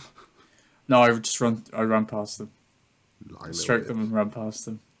 No, I run past them. Stroke them and run past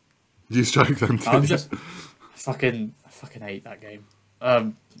them. You stroke them too. I'm just I fucking hate that game.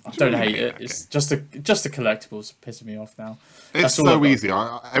 I don't hate it. It's just the collectibles pissing me off now. It's so easy.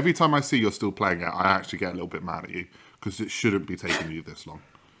 Every time I see you're still playing it, I actually get a little bit mad at you because it shouldn't be taking you this long.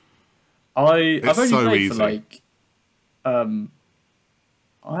 I've only played for like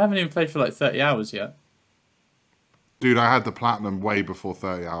I haven't even played for like 30 hours yet. Dude, I had the platinum way before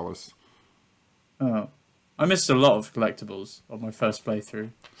 30 hours. Oh. I missed a lot of collectibles on my first playthrough,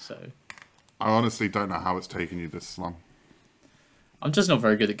 so I honestly don't know how it's taken you this long. I'm just not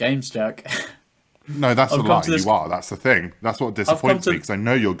very good at games, Jack. No, that's a lie. You are. That's the thing. That's what disappoints me, because I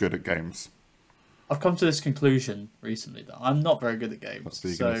know you're good at games. I've come to this conclusion recently that I'm not very good at games.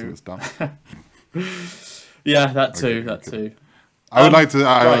 That's veganism is done. Yeah, that too. That too. I would like to.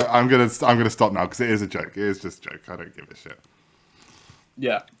 I'm gonna stop now because it is a joke. It is just a joke. I don't give a shit.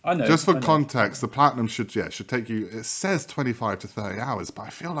 Yeah, I know. Just for context, the platinum should take you. It says 25 to 30 hours, but I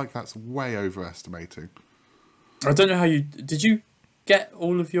feel like that's way overestimating. I don't know how did you get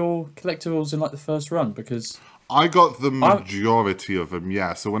all of your collectibles in like the first run, because I got the majority of them,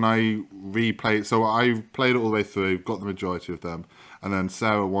 yeah. So when I replayed, so I played it all the way through, got the majority of them, and then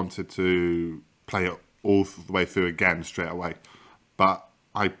Sarah wanted to play it all the way through again straight away. But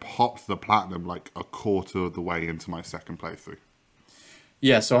I popped the platinum like a quarter of the way into my second playthrough.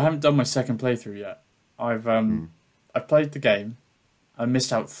 Yeah, so I haven't done my second playthrough yet. I've played the game, I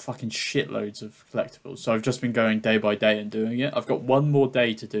missed out fucking shitloads of collectibles. So I've just been going day by day and doing it. I've got one more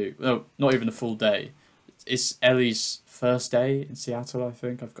day to do. No, not even a full day. It's Ellie's first day in Seattle, I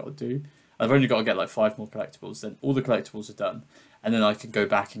think I've got to do. I've only got to get like 5 more collectibles. Then all the collectibles are done. And then I can go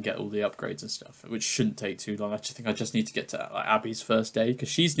back and get all the upgrades and stuff, which shouldn't take too long. I just think I just need to get to like Abby's first day because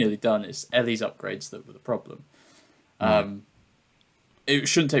she's nearly done. It's Ellie's upgrades that were the problem. It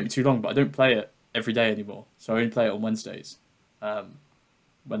shouldn't take me too long, but I don't play it every day anymore. So I only play it on Wednesdays.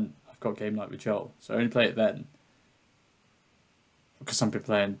 When I've got game night with Joel. So I only play it then. Because I've been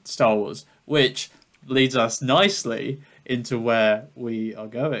playing Star Wars, which leads us nicely into where we are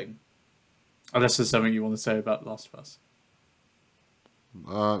going. Unless there's something you want to say about Last of Us.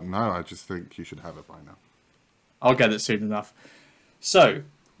 No, I just think you should have it by now. I'll get it soon enough. So,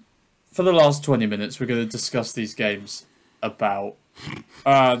 for the last 20 minutes, we're going to discuss these games about...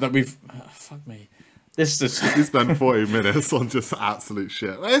 that we've... fuck me. This is... We spend 40 minutes on just absolute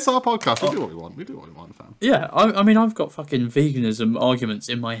shit. It's our podcast. We do what we want. We do what we want, fam. Yeah, I mean, I've got fucking veganism arguments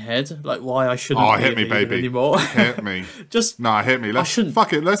in my head. Like, why I shouldn't be hit a me, vegan baby. anymore. Hit me. Hit me. I shouldn't...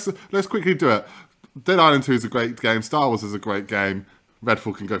 Fuck it. Let's quickly do it. Dead Island 2 is a great game. Star Wars is a great game.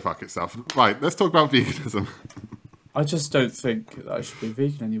 Redfall can go fuck itself. Right, let's talk about veganism. I just don't think that I should be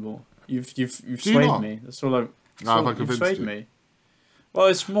vegan anymore. You've swayed me. That's all you've swayed me. Well,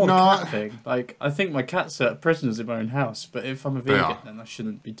 it's more the cat thing. Like, I think my cats are prisoners in my own house, but if I'm a vegan, then I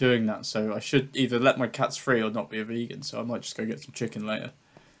shouldn't be doing that. So I should either let my cats free or not be a vegan. So I might just go get some chicken later.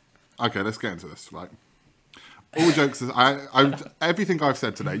 Okay, let's get into this, right? All jokes aside, everything I've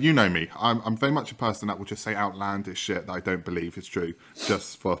said today, you know me. I'm very much a person that will just say outlandish shit that I don't believe is true,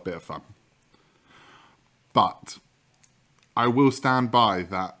 just for a bit of fun. But I will stand by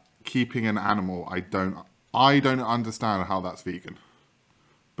that keeping an animal, I don't understand how that's vegan.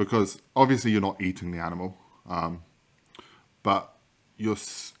 Because obviously you're not eating the animal, but you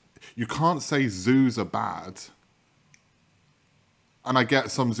can't say zoos are bad. And I get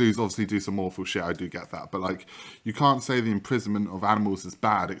some zoos obviously do some awful shit, I do get that. But like, you can't say the imprisonment of animals is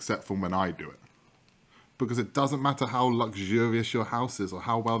bad except for when I do it. Because it doesn't matter how luxurious your house is or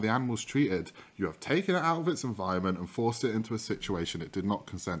how well the animal's treated. You have taken it out of its environment and forced it into a situation it did not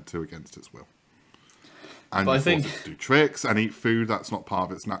consent to against its will. And you force it to do tricks and eat food that's not part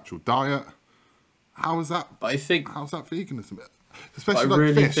of its natural diet. How is that? How's that veganism? Especially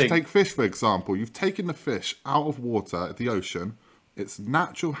like fish. Take fish, for example. You've taken the fish out of water, the ocean, its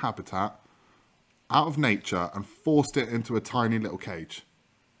natural habitat, out of nature, and forced it into a tiny little cage.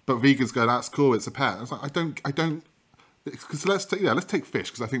 But vegans go, that's cool, it's a pet. I was like, I don't, because let's take fish,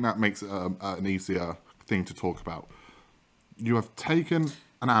 because I think that makes it an easier thing to talk about. You have taken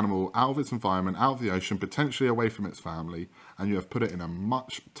an animal out of its environment, out of the ocean, potentially away from its family, and you have put it in a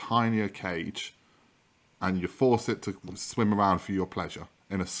much tinier cage, and you force it to swim around for your pleasure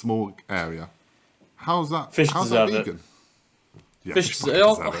in a small area. How's that vegan? Yeah, fish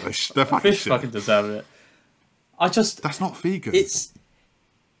fucking deserve it. That's not vegan.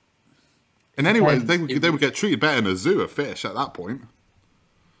 In any way, they would get treated better in a zoo of fish at that point.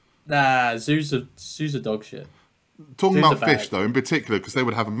 Nah, zoos are dog shit. Talking about fish though, in particular, because they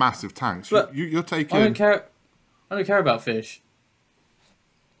would have massive tanks. You're taking. I don't care about fish.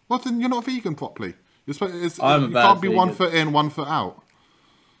 Well, then you're not vegan properly. You can't be vegan. 1 foot in, 1 foot out.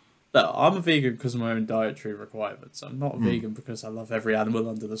 No, I'm a vegan because of my own dietary requirements. I'm not a vegan because I love every animal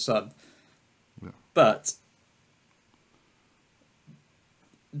under the sun. Yeah. But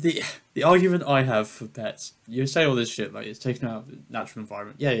the argument I have for pets, you say all this shit like it's taken out of the natural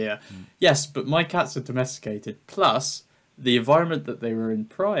environment. Yeah. Yes, but my cats are domesticated. Plus, the environment that they were in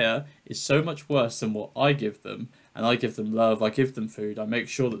prior is so much worse than what I give them. And I give them love, I give them food, I make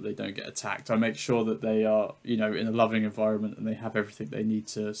sure that they don't get attacked, I make sure that they are, in a loving environment and they have everything they need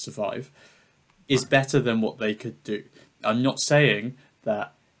to survive, is better than what they could do. I'm not saying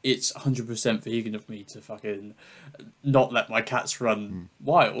that it's 100% vegan of me to fucking not let my cats run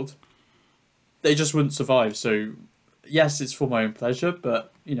wild. They just wouldn't survive, so yes, it's for my own pleasure,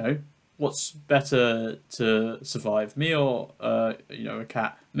 but, what's better to survive, me or, a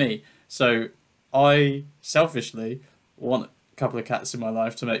cat? Me. So I selfishly want a couple of cats in my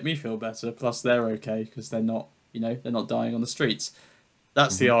life to make me feel better. Plus, they're okay because they're not, they're not dying on the streets.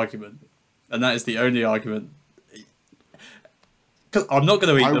 That's the argument, and that is the only argument. Because I'm not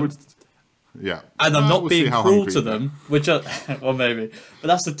going to eat them, and I'm not being cruel to them. Which are well, maybe, but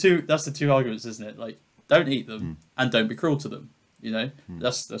that's the two arguments, isn't it? Like, don't eat them and don't be cruel to them.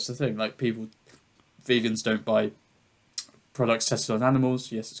 That's the thing. Like, vegans don't buy products tested on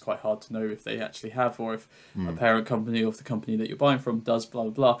animals. Yes, it's quite hard to know if they actually have, or if a parent company or if the company that you're buying from does, blah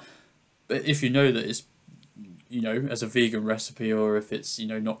blah blah. But if you know that it's you know, as a vegan recipe, or if it's, you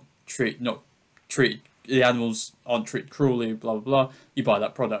know, not treat the animals aren't treated cruelly, blah blah blah, you buy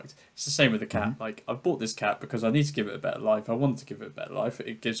that product. It's the same with the cat. Like, I've bought this cat because I need to give it a better life. I want to give it a better life.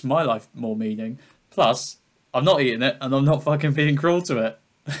 It gives my life more meaning. Plus, I'm not eating it, and I'm not fucking being cruel to it.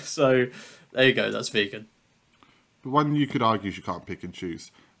 So there you go. That's vegan. But when you could argue you can't pick and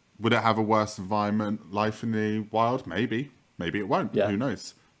choose, would it have a worse environment, life in the wild? Maybe. Maybe it won't. Yeah. Who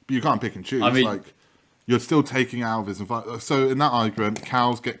knows? But you can't pick and choose. I mean, like, you're still taking out of his environment. So in that argument,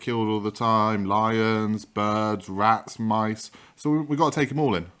 cows get killed all the time, lions, birds, rats, mice. So we've got to take them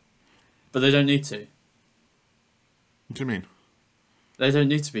all in. but they don't need to. What do you mean? They don't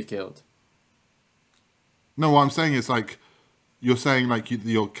need to be killed. No, what I'm saying is, like, you're saying, like,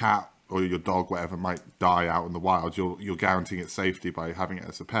 your cat or your dog, whatever, might die out in the wild. You're guaranteeing its safety by having it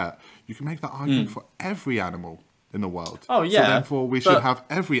as a pet. You can make that argument for every animal in the world. Oh, yeah. So therefore, we should have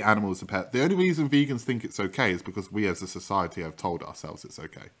every animal as a pet. The only reason vegans think it's okay is because we as a society have told ourselves it's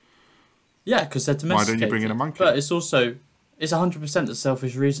okay. Yeah, because they're domesticated. Why don't you bring in a monkey? But it's also, it's 100% a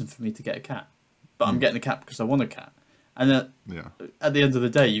selfish reason for me to get a cat. But I'm getting a cat because I want a cat. And at the end of the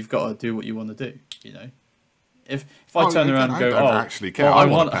day, you've got to do what you want to do, you know? If I turn around and go, I actually care. Well, I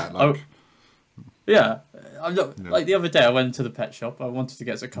want a pet. Like. Yeah. I'm not, like, the other day I went into the pet shop. I wanted to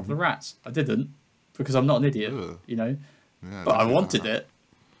get a couple of rats. I didn't, because I'm not an idiot, you know? Yeah, but I wanted it.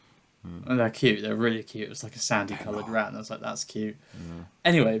 And they're cute. They're really cute. It's like a sandy coloured rat, and I was like, that's cute. Yeah.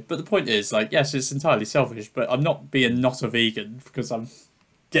 Anyway, but the point is, like, yes, it's entirely selfish, but I'm not being not a vegan because I'm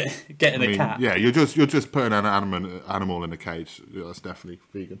getting a cat. Yeah, you're just putting an animal in a cage. Yeah, that's definitely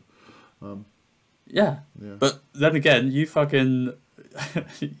vegan. Yeah, but then again, you fucking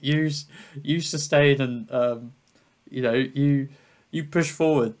you sustain and you know, you push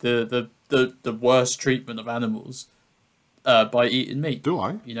forward the worst treatment of animals by eating meat. Do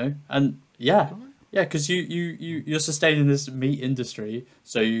I? You know, and yeah, because you're sustaining this meat industry,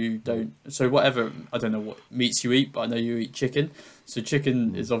 so you don't. So whatever, I don't know what meats you eat, but I know you eat chicken. So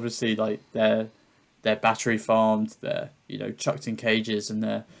chicken is obviously like they're battery farmed, they're, you know, chucked in cages, and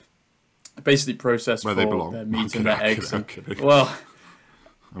they're basically processed for their meat and their eggs. Well,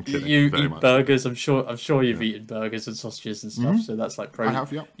 I'm kidding. You eat burgers. I'm sure you've eaten burgers and sausages and stuff. So that's like protein. I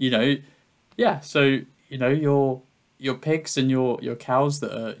have, yeah. You know, yeah. So, you know, your pigs and your cows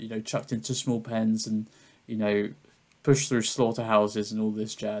that are, you know, chucked into small pens and, you know, pushed through slaughterhouses and all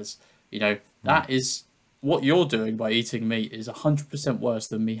this jazz. You know, that is what you're doing by eating meat is 100% worse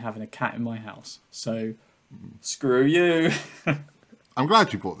than me having a cat in my house. So, screw you. I'm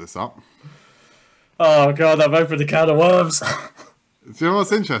glad you brought this up. Oh god, I've opened a can of worms. Do you know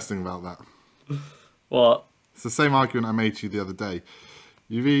what's interesting about that? What? It's the same argument I made to you the other day.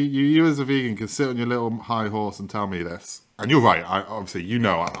 You as a vegan can sit on your little high horse and tell me this, and you're right. Obviously, you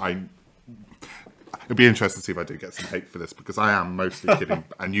know, it'd be interesting to see if I do get some hate for this because I am mostly kidding,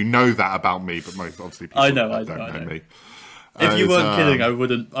 and you know that about me. But most obviously people I don't know me. If you weren't kidding,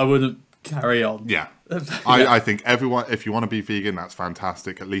 I wouldn't carry on. Yeah. I think everyone, if you want to be vegan, that's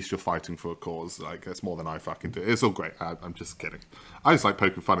fantastic. At least you're fighting for a cause. Like, that's more than I fucking do. It's all great. I'm just kidding. I just like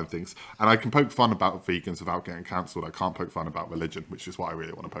poking fun at things. And I can poke fun about vegans without getting cancelled. I can't poke fun about religion, which is what I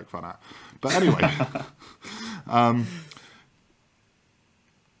really want to poke fun at. But anyway,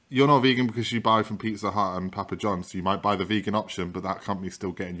 you're not vegan because you buy from Pizza Hut and Papa John's. So you might buy the vegan option, but that company's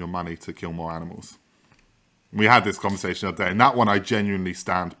still getting your money to kill more animals. We had this conversation the other day, and that one I genuinely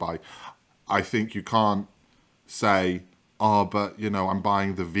stand by. I think you can't say, oh, but, you know, I'm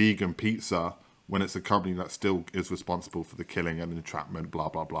buying the vegan pizza when it's a company that still is responsible for the killing and entrapment, blah,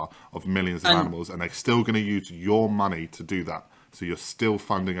 blah, blah, of millions of animals, and they're still going to use your money to do that. So you're still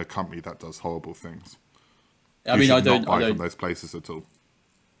funding a company that does horrible things. I mean, I don't buy from those places at all.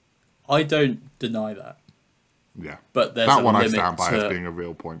 I don't deny that. Yeah. But there's that one I stand by as being a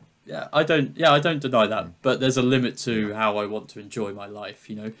real point. Yeah, I don't deny that, but there's a limit to how I want to enjoy my life,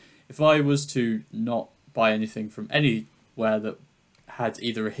 you know. If I was to not buy anything from anywhere that had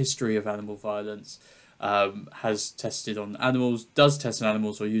either a history of animal violence, has tested on animals, does test on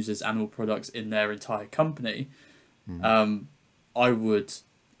animals, or uses animal products in their entire company, I would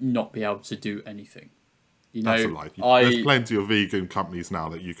not be able to do anything. You know, that's a lie. There's plenty of vegan companies now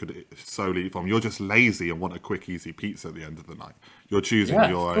that you could solely eat from. You're just lazy and want a quick, easy pizza at the end of the night. You're choosing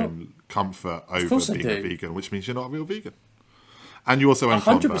your own comfort over being a vegan, which means you're not a real vegan. And you also own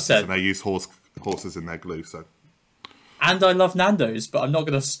Converse, and they use horses in their glue. So, and I love Nando's, but I'm not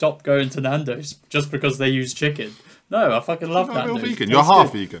going to stop going to Nando's just because they use chicken. No, I fucking love Nando's. You're vegan. You're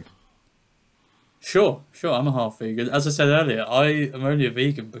half vegan. Sure, I'm a half vegan. As I said earlier, I am only a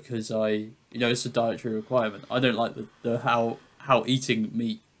vegan because it's a dietary requirement. I don't like the how eating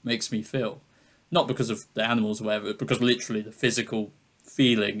meat makes me feel. not because of the animals or whatever, but because literally the physical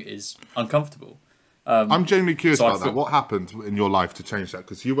feeling is uncomfortable. I'm genuinely curious so I about that. What happened in your life to change that?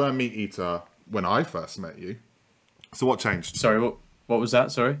 Because you were a meat eater when I first met you. So what changed? Sorry, what was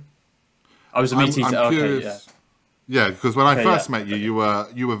that? Sorry, I was a meat eater. I'm Okay, curious. Yeah, because when I first met you,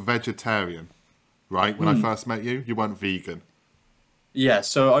 okay. you were vegetarian, right? When I first met you, you weren't vegan. Yeah,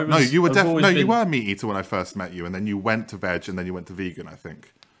 so I was. No, you were definitely. you were a meat eater when I first met you, and then you went to veg, and then you went to vegan, I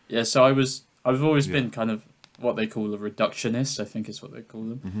think. Yeah, so I've always been kind of what they call a reductionist, I think is what they call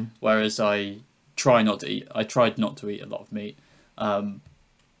them. Mm-hmm. Whereas I tried not to eat a lot of meat.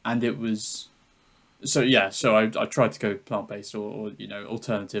 And it was, so I tried to go plant-based or you know,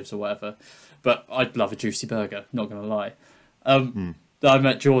 alternatives or whatever. But I'd love a juicy burger, not going to lie. Then I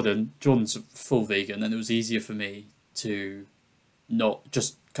met Jordan. Jordan's full vegan, and it was easier for me to not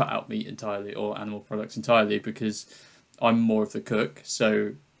just cut out meat entirely or animal products entirely because I'm more of the cook.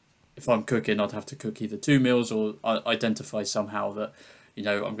 So if I'm cooking, I'd have to cook either 2 meals or identify somehow that, you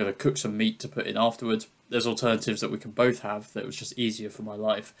know, I'm going to cook some meat to put in afterwards. There's alternatives that we can both have that was just easier for my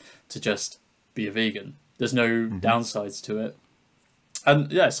life to just be a vegan. There's no downsides to it.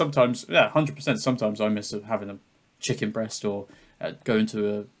 And yeah, sometimes, 100%, sometimes I miss having a chicken breast or going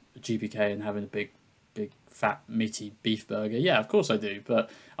to a GBK and having a big fat meaty beef burger. Yeah, of course I do, but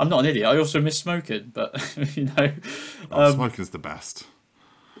I'm not an idiot. I also miss smoking, but you know, smoking's the best.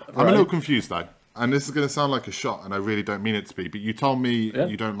 Right. I'm a little confused though, and this is going to sound like a shot, and I really don't mean it to be. But you told me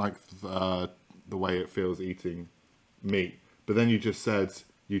you don't like the way it feels eating meat, but then you just said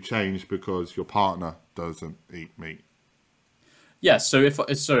you changed because your partner doesn't eat meat. Yeah. So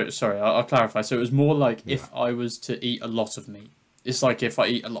sorry, I'll clarify. So it was more like if I was to eat a lot of meat. It's like if I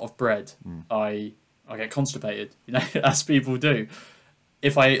eat a lot of bread, I get constipated, you know, as people do.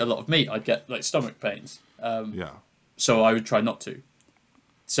 If I ate a lot of meat, I'd get like stomach pains. So I would try not to.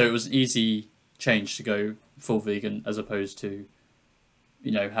 So it was an easy change to go full vegan as opposed to,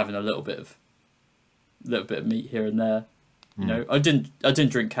 you know, having a little bit of meat here and there. You know, I didn't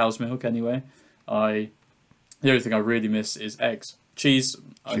drink cow's milk anyway. The only thing I really miss is eggs. Cheese.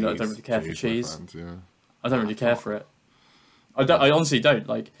 I don't really care for cheese. Friend, I don't really care for it. I honestly don't.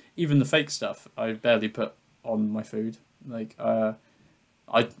 Like, even the fake stuff, I barely put on my food. Like, I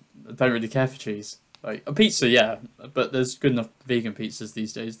don't really care for cheese. Like, a pizza, yeah, but there's good enough vegan pizzas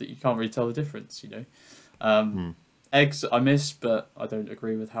these days that you can't really tell the difference, you know. Eggs I miss, but I don't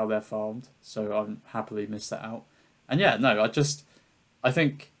agree with how they're farmed, so I'm happily miss that out. And yeah, no, I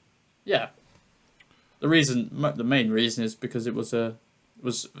think, yeah, the main reason is because it was an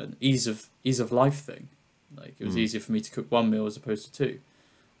ease of life thing. Like, it was easier for me to cook 1 meal as opposed to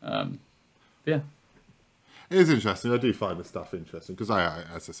 2. Yeah. It is interesting. I do find the stuff interesting because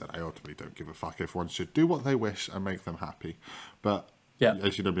as I said, I ultimately don't give a fuck. Everyone should do what they wish and make them happy. But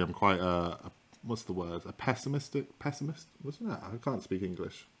as you know me, I'm quite what's the word? A pessimist? Wasn't that? I can't speak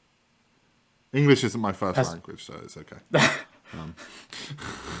English. English isn't my first language, so it's okay.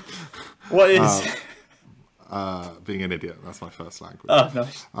 What is? Being an idiot. That's my first language. Oh,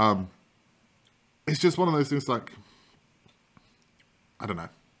 nice. It's just one of those things like, I don't know,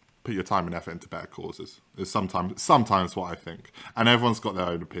 put your time and effort into better causes is sometimes what I think. And everyone's got their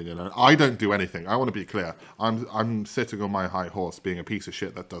own opinion. And I don't do anything. I want to be clear. I'm sitting on my high horse being a piece of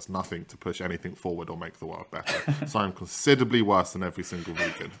shit that does nothing to push anything forward or make the world better. So I'm considerably worse than every single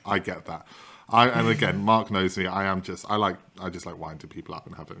vegan. I get that. And again, Marc knows me. I just like winding people up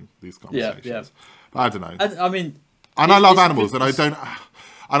and having these conversations. Yeah. But I don't know. I mean, and I love animals, and I don't.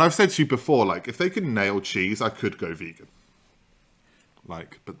 And I've said to you before, like, if they could nail cheese, I could go vegan.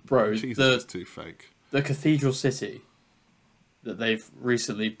 Like, but cheese is just too fake. The Cathedral City that they've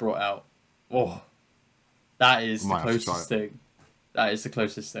recently brought out, that is the closest thing. That is the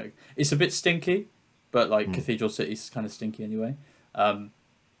closest thing. It's a bit stinky, but like Cathedral City's kind of stinky anyway.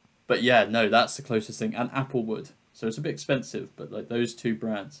 But yeah, no, that's the closest thing. And Applewood, so it's a bit expensive, but like those 2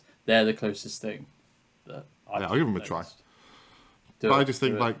 brands, they're the closest thing. That I'll give them a try. But I just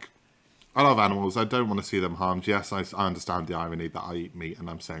think, like, I love animals. I don't want to see them harmed. Yes, I understand the irony that I eat meat and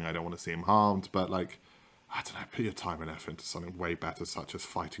I'm saying I don't want to see them harmed. But, like, I don't know, put your time and effort into something way better, such as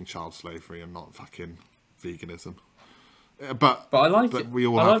fighting child slavery and not fucking veganism. But I like it. We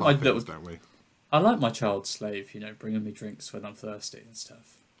all have our things, don't we? I like my child slave, you know, bringing me drinks when I'm thirsty and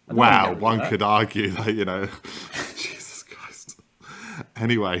stuff. Wow, one could argue that, you know, Jesus Christ.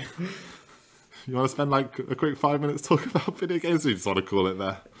 Anyway. You want to spend like a quick 5 minutes talking about video games? We just want to call it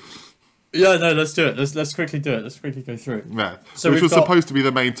there. Yeah, no, let's do it. Let's quickly do it. Let's quickly go through it. Yeah. So which was supposed to be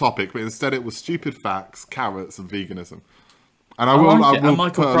the main topic, but instead it was stupid facts, carrots, and veganism. And I will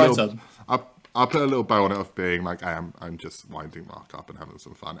Michael Crichton. I'll put a little bow on it of being like, I'm just winding Marc up and having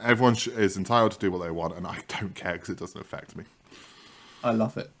some fun. Everyone is entitled to do what they want, and I don't care because it doesn't affect me. I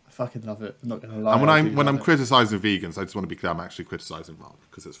love it. I fucking love it. I'm not gonna lie. And when I'm criticising vegans, I just want to be clear. I'm actually criticising Marc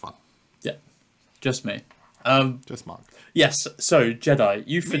because it's fun. Yeah, just me. Just Marc. Yes. So Jedi,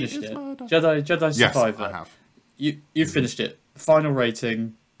 you finished it. Jedi Survivor. Yes, I have. You finished it. Final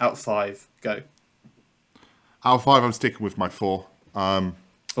rating out of 5. Go. Out of 5, I'm sticking with my 4.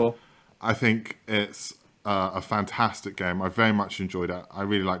 4. I think it's a fantastic game. I very much enjoyed it. I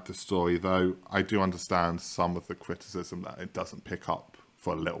really like the story, though I do understand some of the criticism that it doesn't pick up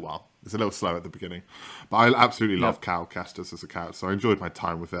for a little while. It's a little slow at the beginning. But I absolutely love Cal Kestis as a character, so I enjoyed my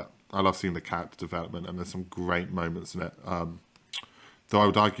time with it. I love seeing the character development, and there's some great moments in it. Though I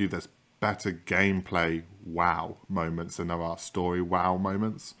would argue there's better gameplay wow moments than there are story wow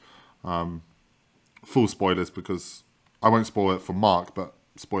moments. Full spoilers, because I won't spoil it for Marc, but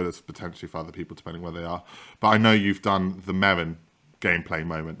spoilers potentially for other people depending where they are. But I know you've done the Merrin gameplay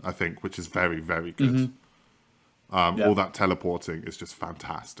moment, I think, which is very, very good. All that teleporting is just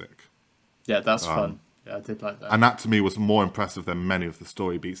fantastic. Yeah, that's fun. Yeah, I did like that. And that to me was more impressive than many of the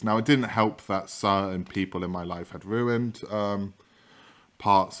story beats. Now, it didn't help that certain people in my life had ruined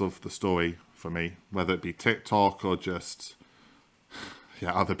parts of the story for me, whether it be TikTok or just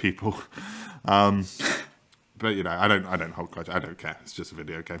other people. But you know, I don't hold grudge. I don't care. It's just a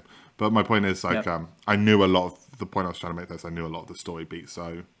video game. But my point is, like, I knew a lot of the point I was trying to make. I knew a lot of the story beats,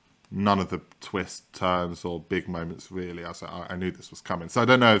 so none of the twists, turns, or big moments really. I knew this was coming. So I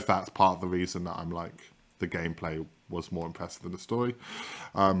don't know if that's part of the reason that I'm like the gameplay was more impressive than the story.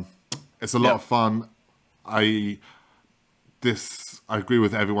 It's a lot of fun. I agree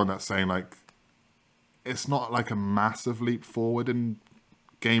with everyone that's saying like it's not like a massive leap forward in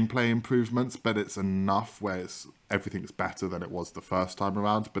gameplay improvements, but it's enough where everything's better than it was the first time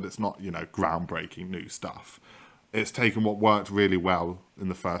around, but it's not, you know, groundbreaking new stuff. It's taken what worked really well in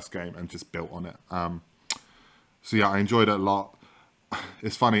the first game and just built on it. So yeah, I enjoyed it a lot.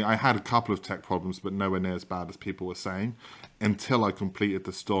 It's funny, I had a couple of tech problems, but nowhere near as bad as people were saying, until I completed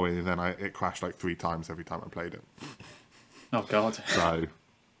the story, and then it crashed like 3 times every time I played it. Oh god. So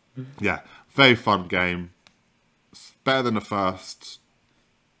yeah, very fun game. It's better than the first.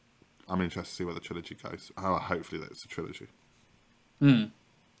 I'm interested to see where the trilogy goes. Hopefully that it's a trilogy.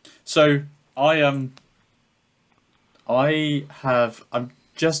 So I'm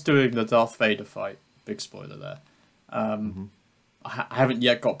just doing the Darth Vader fight. Big spoiler there. I haven't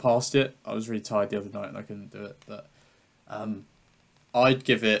yet got past it. I was really tired the other night and I couldn't do it. But I'd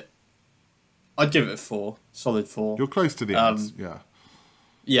give it a 4, solid 4. You're close to the end. Yeah.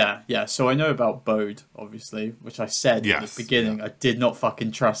 So I know about Bode, obviously, which I said at the beginning. I did not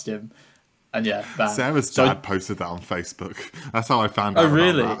fucking trust him. And bam. Sarah's dad posted that on Facebook. That's how I found out. Oh,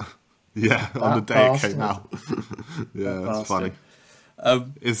 really? About that. Yeah, on the day it came out. Yeah, that's funny.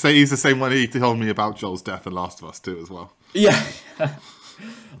 He's the same one he told me about Joel's death in Last of Us 2 as well. Yeah.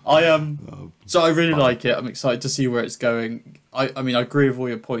 So I really like it. I'm excited to see where it's going. I mean, I agree with all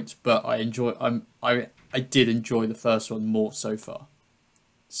your points, but I did enjoy the first one more so far.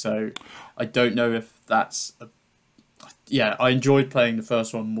 So I don't know if that's I enjoyed playing the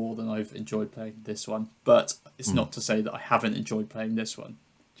first one more than I've enjoyed playing this one, but it's not to say that I haven't enjoyed playing this one,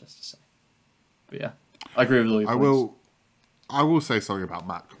 just to say. But yeah, I agree with all your points. I will say something about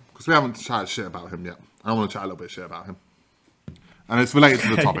Mac, because we haven't chatted shit about him yet. I want to chat a little bit shit about him, and it's related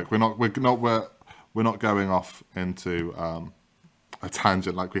to the topic. We're not going off into a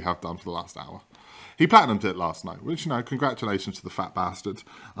tangent like we have done for the last hour. He platinumed it last night, which, you know, congratulations to the fat bastard.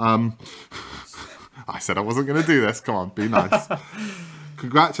 I said I wasn't going to do this. Come on, be nice.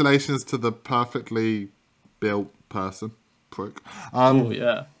 Congratulations to the perfectly built person, prick. Oh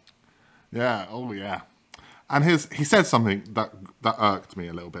yeah. Yeah. Oh yeah. And he said something that irked me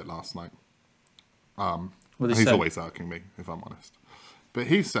a little bit last night. He's always irking me, if I'm honest. But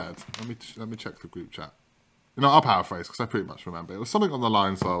he said, let me check the group chat. You know, I'll paraphrase because I pretty much remember. It was something on the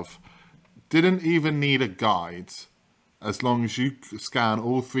lines of, didn't even need a guide. As long as you scan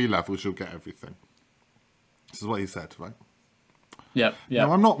all 3 levels, you'll get everything. This is what he said, right? Yeah.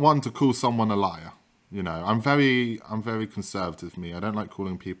 Now, I'm not one to call someone a liar. You know, I'm very conservative. Me, I don't like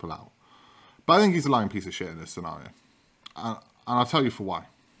calling people out. But I think he's a lying piece of shit in this scenario, and I'll tell you for why.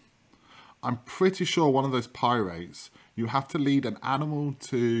 I'm pretty sure one of those pirates, you have to lead an animal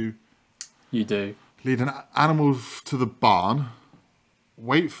to. You do. Lead an animal to the barn,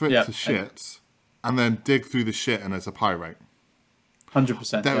 wait for it to shit, and then dig through the shit, and there's a pyrite.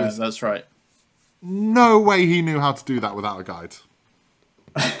 100%. Yeah, that's right. No way he knew how to do that without a guide.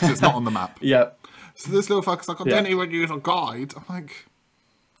 Because it's not on the map. Yeah. So this little fucker's like, I didn't even use a guide. I'm like,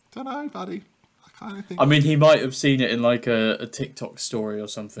 don't know, buddy. kind of think. I mean, he might have seen it in like a TikTok story or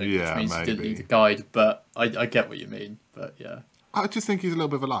something, Yeah, which means he didn't maybe. need a guide. But I get what you mean. But yeah, I just think he's a little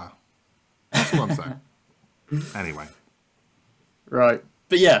bit of a liar. That's all I'm saying. Anyway. right.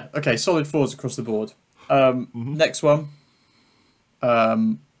 But yeah, okay. Solid 4s across the board. Next one.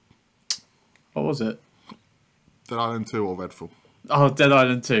 What was it? Dead Island 2 or Redfall? Oh, Dead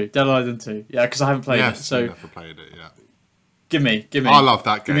Island 2. Dead Island 2. Yeah, because I haven't played it. So you never played it, yeah. give me. I love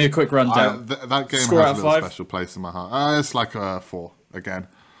that game. Give me a quick rundown. That game Score has out a of little 5? special place in my heart. It's like a 4 again.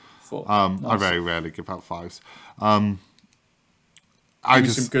 4. I Nice. very rarely give out 5s. Give me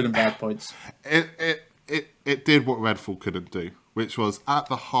some good and bad points. It did what Redfall couldn't do, which was at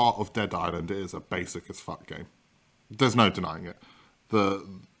the heart of Dead Island. It is a basic as fuck game. There's no denying it.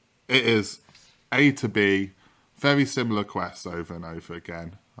 It is A to B, very similar quests over and over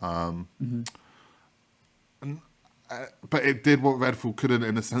again. But it did what Redfall couldn't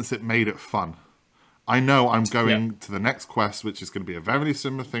in the sense it made it fun. I know I'm going to the next quest, which is going to be a very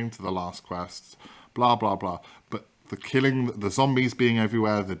similar thing to the last quest, blah, blah, blah. But the killing, the zombies being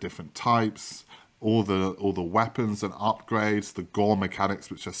everywhere, the different types, all the weapons and upgrades, the gore mechanics,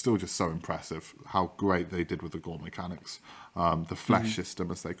 which are still just so impressive, how great they did with the gore mechanics. The flesh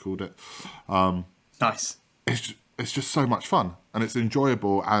system, as they called it. Nice. It's just so much fun, and it's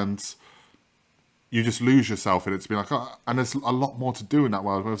enjoyable, and you just lose yourself in it to be like, oh, and there's a lot more to do in that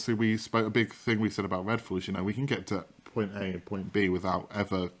world. Obviously, a big thing we said about Redfall is, we can get to point A and point B without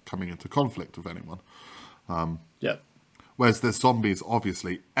ever coming into conflict with anyone. Whereas there's zombies,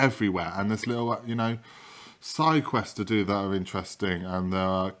 obviously, everywhere, and there's little, side quests to do that are interesting, and there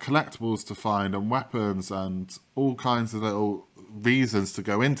are collectibles to find, and weapons, and all kinds of little reasons to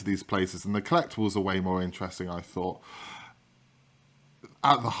go into these places, and the collectibles are way more interesting, I thought.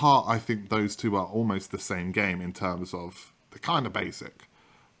 At the heart, I think those two are almost the same game in terms of they're kind of basic,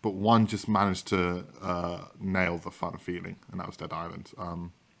 but one just managed to nail the fun feeling, and that was Dead Island.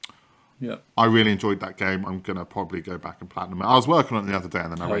 I really enjoyed that game. I'm going to probably go back and platinum it. I was working on it the other day,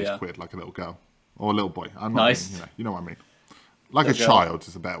 and then I rage quit like a little girl. Or a little boy. I'm not Nice. being, you know what I mean. Like a child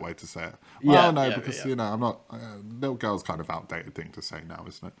is a better way to say it. Well, because, I'm not... little girl's kind of outdated thing to say now,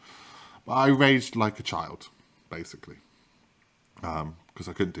 isn't it? But I raged like a child, basically. Because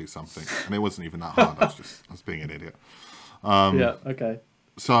I couldn't do something. And it wasn't even that hard. I was being an idiot.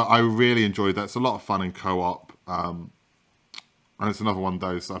 So I really enjoyed that. It's a lot of fun in co-op. And it's another one of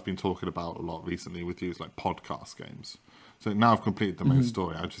those I've been talking about a lot recently with you, is like podcast games. So now I've completed the main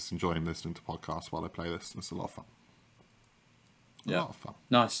story. I'm just enjoying listening to podcasts while I play this. It's a lot of fun. A lot of fun.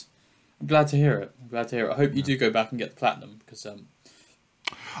 Nice. I'm glad to hear it. I hope you do go back and get the platinum, because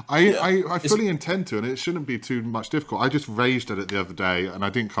I fully intend to, and it shouldn't be too much difficult. I just raged at it the other day, and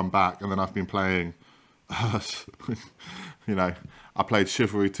I didn't come back, and then I've been playing, I played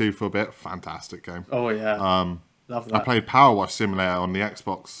Chivalry 2 for a bit. Fantastic game. Oh, yeah. Love that. I played Power Wash Simulator on the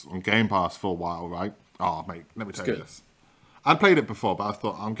Xbox on Game Pass for a while, right? Oh, mate, let me tell you this. I'd played it before, but I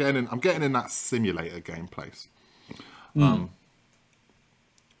thought I'm getting in that simulator game place.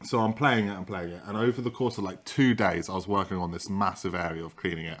 So I'm playing it, and over the course of like 2 days, I was working on this massive area of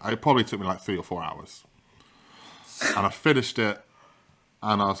cleaning it. It probably took me like 3 or 4 hours, and I finished it,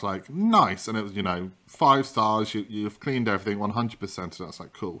 and I was like, nice, and it was 5 stars. You've cleaned everything 100%, and I was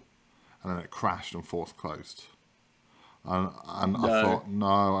like, cool, and then it crashed and force closed. And I thought,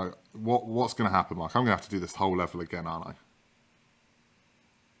 no, what's going to happen, Mark? I'm going to have to do this whole level again, aren't I?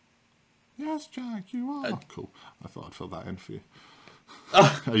 Yes, Jack, you are. Cool. I thought I'd fill that in for you.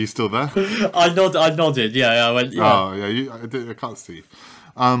 Are you still there? I nodded. Yeah, I went. Yeah. Oh, yeah. I can't see you.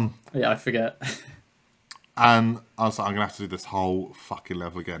 Yeah, I forget. And I was like, I'm going to have to do this whole fucking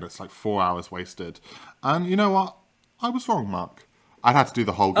level again. It's like 4 hours wasted. And you know what? I was wrong, Mark. I'd had to do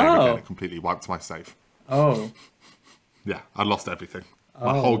the whole game again. It completely wiped my save. Oh. Yeah, I lost everything.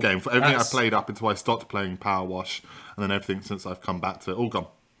 My whole game. For everything I played up until I stopped playing Power Wash, and then everything since I've come back to it, all gone.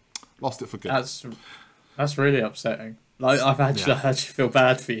 Lost it for good. That's really upsetting. Like, I actually feel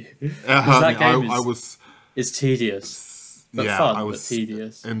bad for you. That game is tedious. But fun, but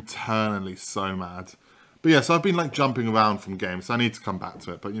tedious. Internally so mad. But yeah, so I've been like jumping around from games, so I need to come back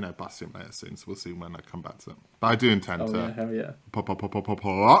to it. But Bus Simulator soon, so we'll see when I come back to it. But I do intend to hell yeah.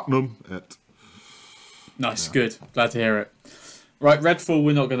 Platinum it. Nice, good. Glad to hear it. Right, Redfall.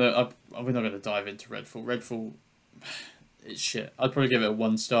 We're not gonna dive into Redfall. Redfall, it's shit. I'd probably give it a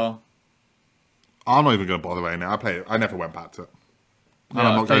 1 star. I'm not even gonna bother rating it. I played it. I never went back to it. And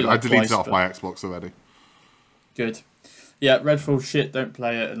I'm not going. I deleted it off my Xbox already. Good. Yeah, Redfall shit. Don't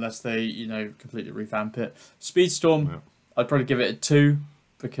play it unless they completely revamp it. Speedstorm. I'd probably give it a 2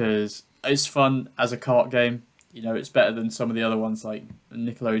 because it's fun as a kart game. You know, it's better than some of the other ones like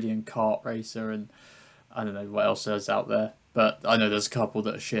Nickelodeon Kart Racer and I don't know what else there's out there, but I know there's a couple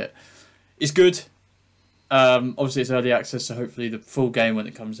that are shit. It's good. Obviously, it's early access, so hopefully the full game when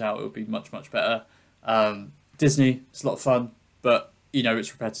it comes out it will be much better. Disney, it's a lot of fun, but you know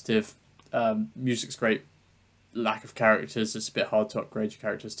it's repetitive. Music's great. Lack of characters. It's a bit hard to upgrade your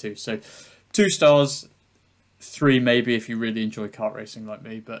characters too. So, 2 stars, 3 maybe if you really enjoy kart racing like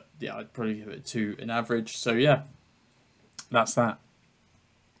me. But yeah, I'd probably give it 2 in average. So yeah, that's that.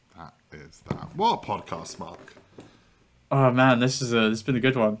 That is that. What a podcast, Mark. Oh man, this has been a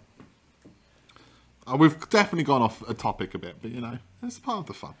good one. We've definitely gone off a topic a bit, but you know, it's part of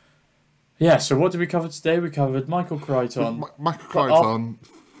the fun. Yeah, so what did we cover today? We covered Michael Crichton. Michael Crichton.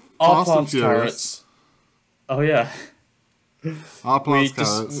 Our Fast and plants Furious. carrots. Oh yeah. Our plants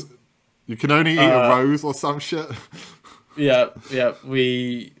carrots. You can only eat a rose or some shit. Yeah.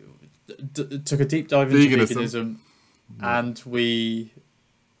 We took a deep dive into veganism, and we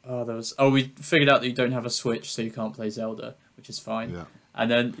figured out that you don't have a Switch, so you can't play Zelda, which is fine. Yeah. And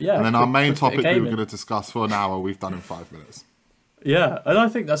then our main topic we were going to discuss for an hour, we've done in 5 minutes. Yeah, and I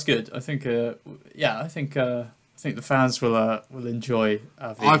think that's good. I think I think the fans will enjoy.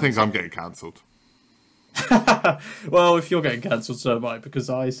 I think I'm getting cancelled. Well, if you're getting cancelled, so am I, because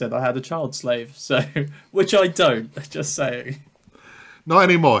I said I had a child slave, so which I don't. Just saying. Not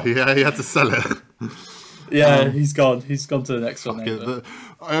anymore. He had to sell it. Yeah, he's gone. He's gone to the next one.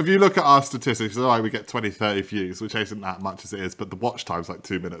 If you look at our statistics, all right, we get 20, 30 views, which isn't that much as it is, but the watch time's like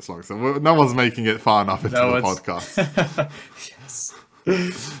 2 minutes long, so no one's making it far enough into the podcast. Yes.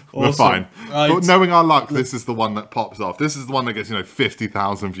 We're fine. Right. But knowing our luck, this is the one that pops off. This is the one that gets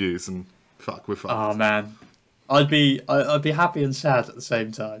 50,000 views, and fuck, we're fucked. Oh man, I'd be happy and sad at the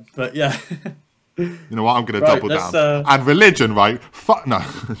same time. But yeah. You know what? I'm going to double down. And religion, right? Fuck no.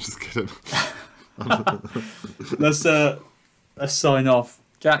 Just kidding. Let's sign off.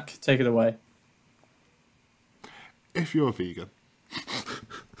 Jack, take it away. If you're a vegan,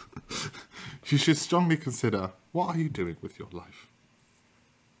 you should strongly consider, what are you doing with your life?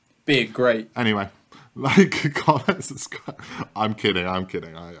 Being great. Anyway, like, comment, subscribe. I'm kidding. I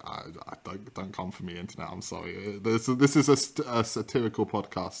don't come for me, internet. I'm sorry. This is a satirical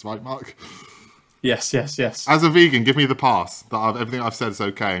podcast, right, Mark? Yes. As a vegan, give me the pass that everything I've said is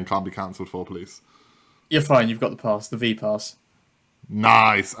okay and can't be cancelled for, please. You're fine. You've got the pass, the V pass.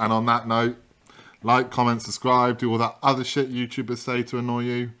 Nice. And on that note, like, comment, subscribe, do all that other shit YouTubers say to annoy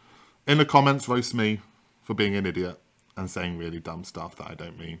you. In the comments, roast me for being an idiot and saying really dumb stuff that I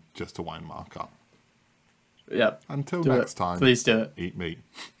don't mean, just to wind Mark up. Yeah. Until next time, Please do it. Eat meat.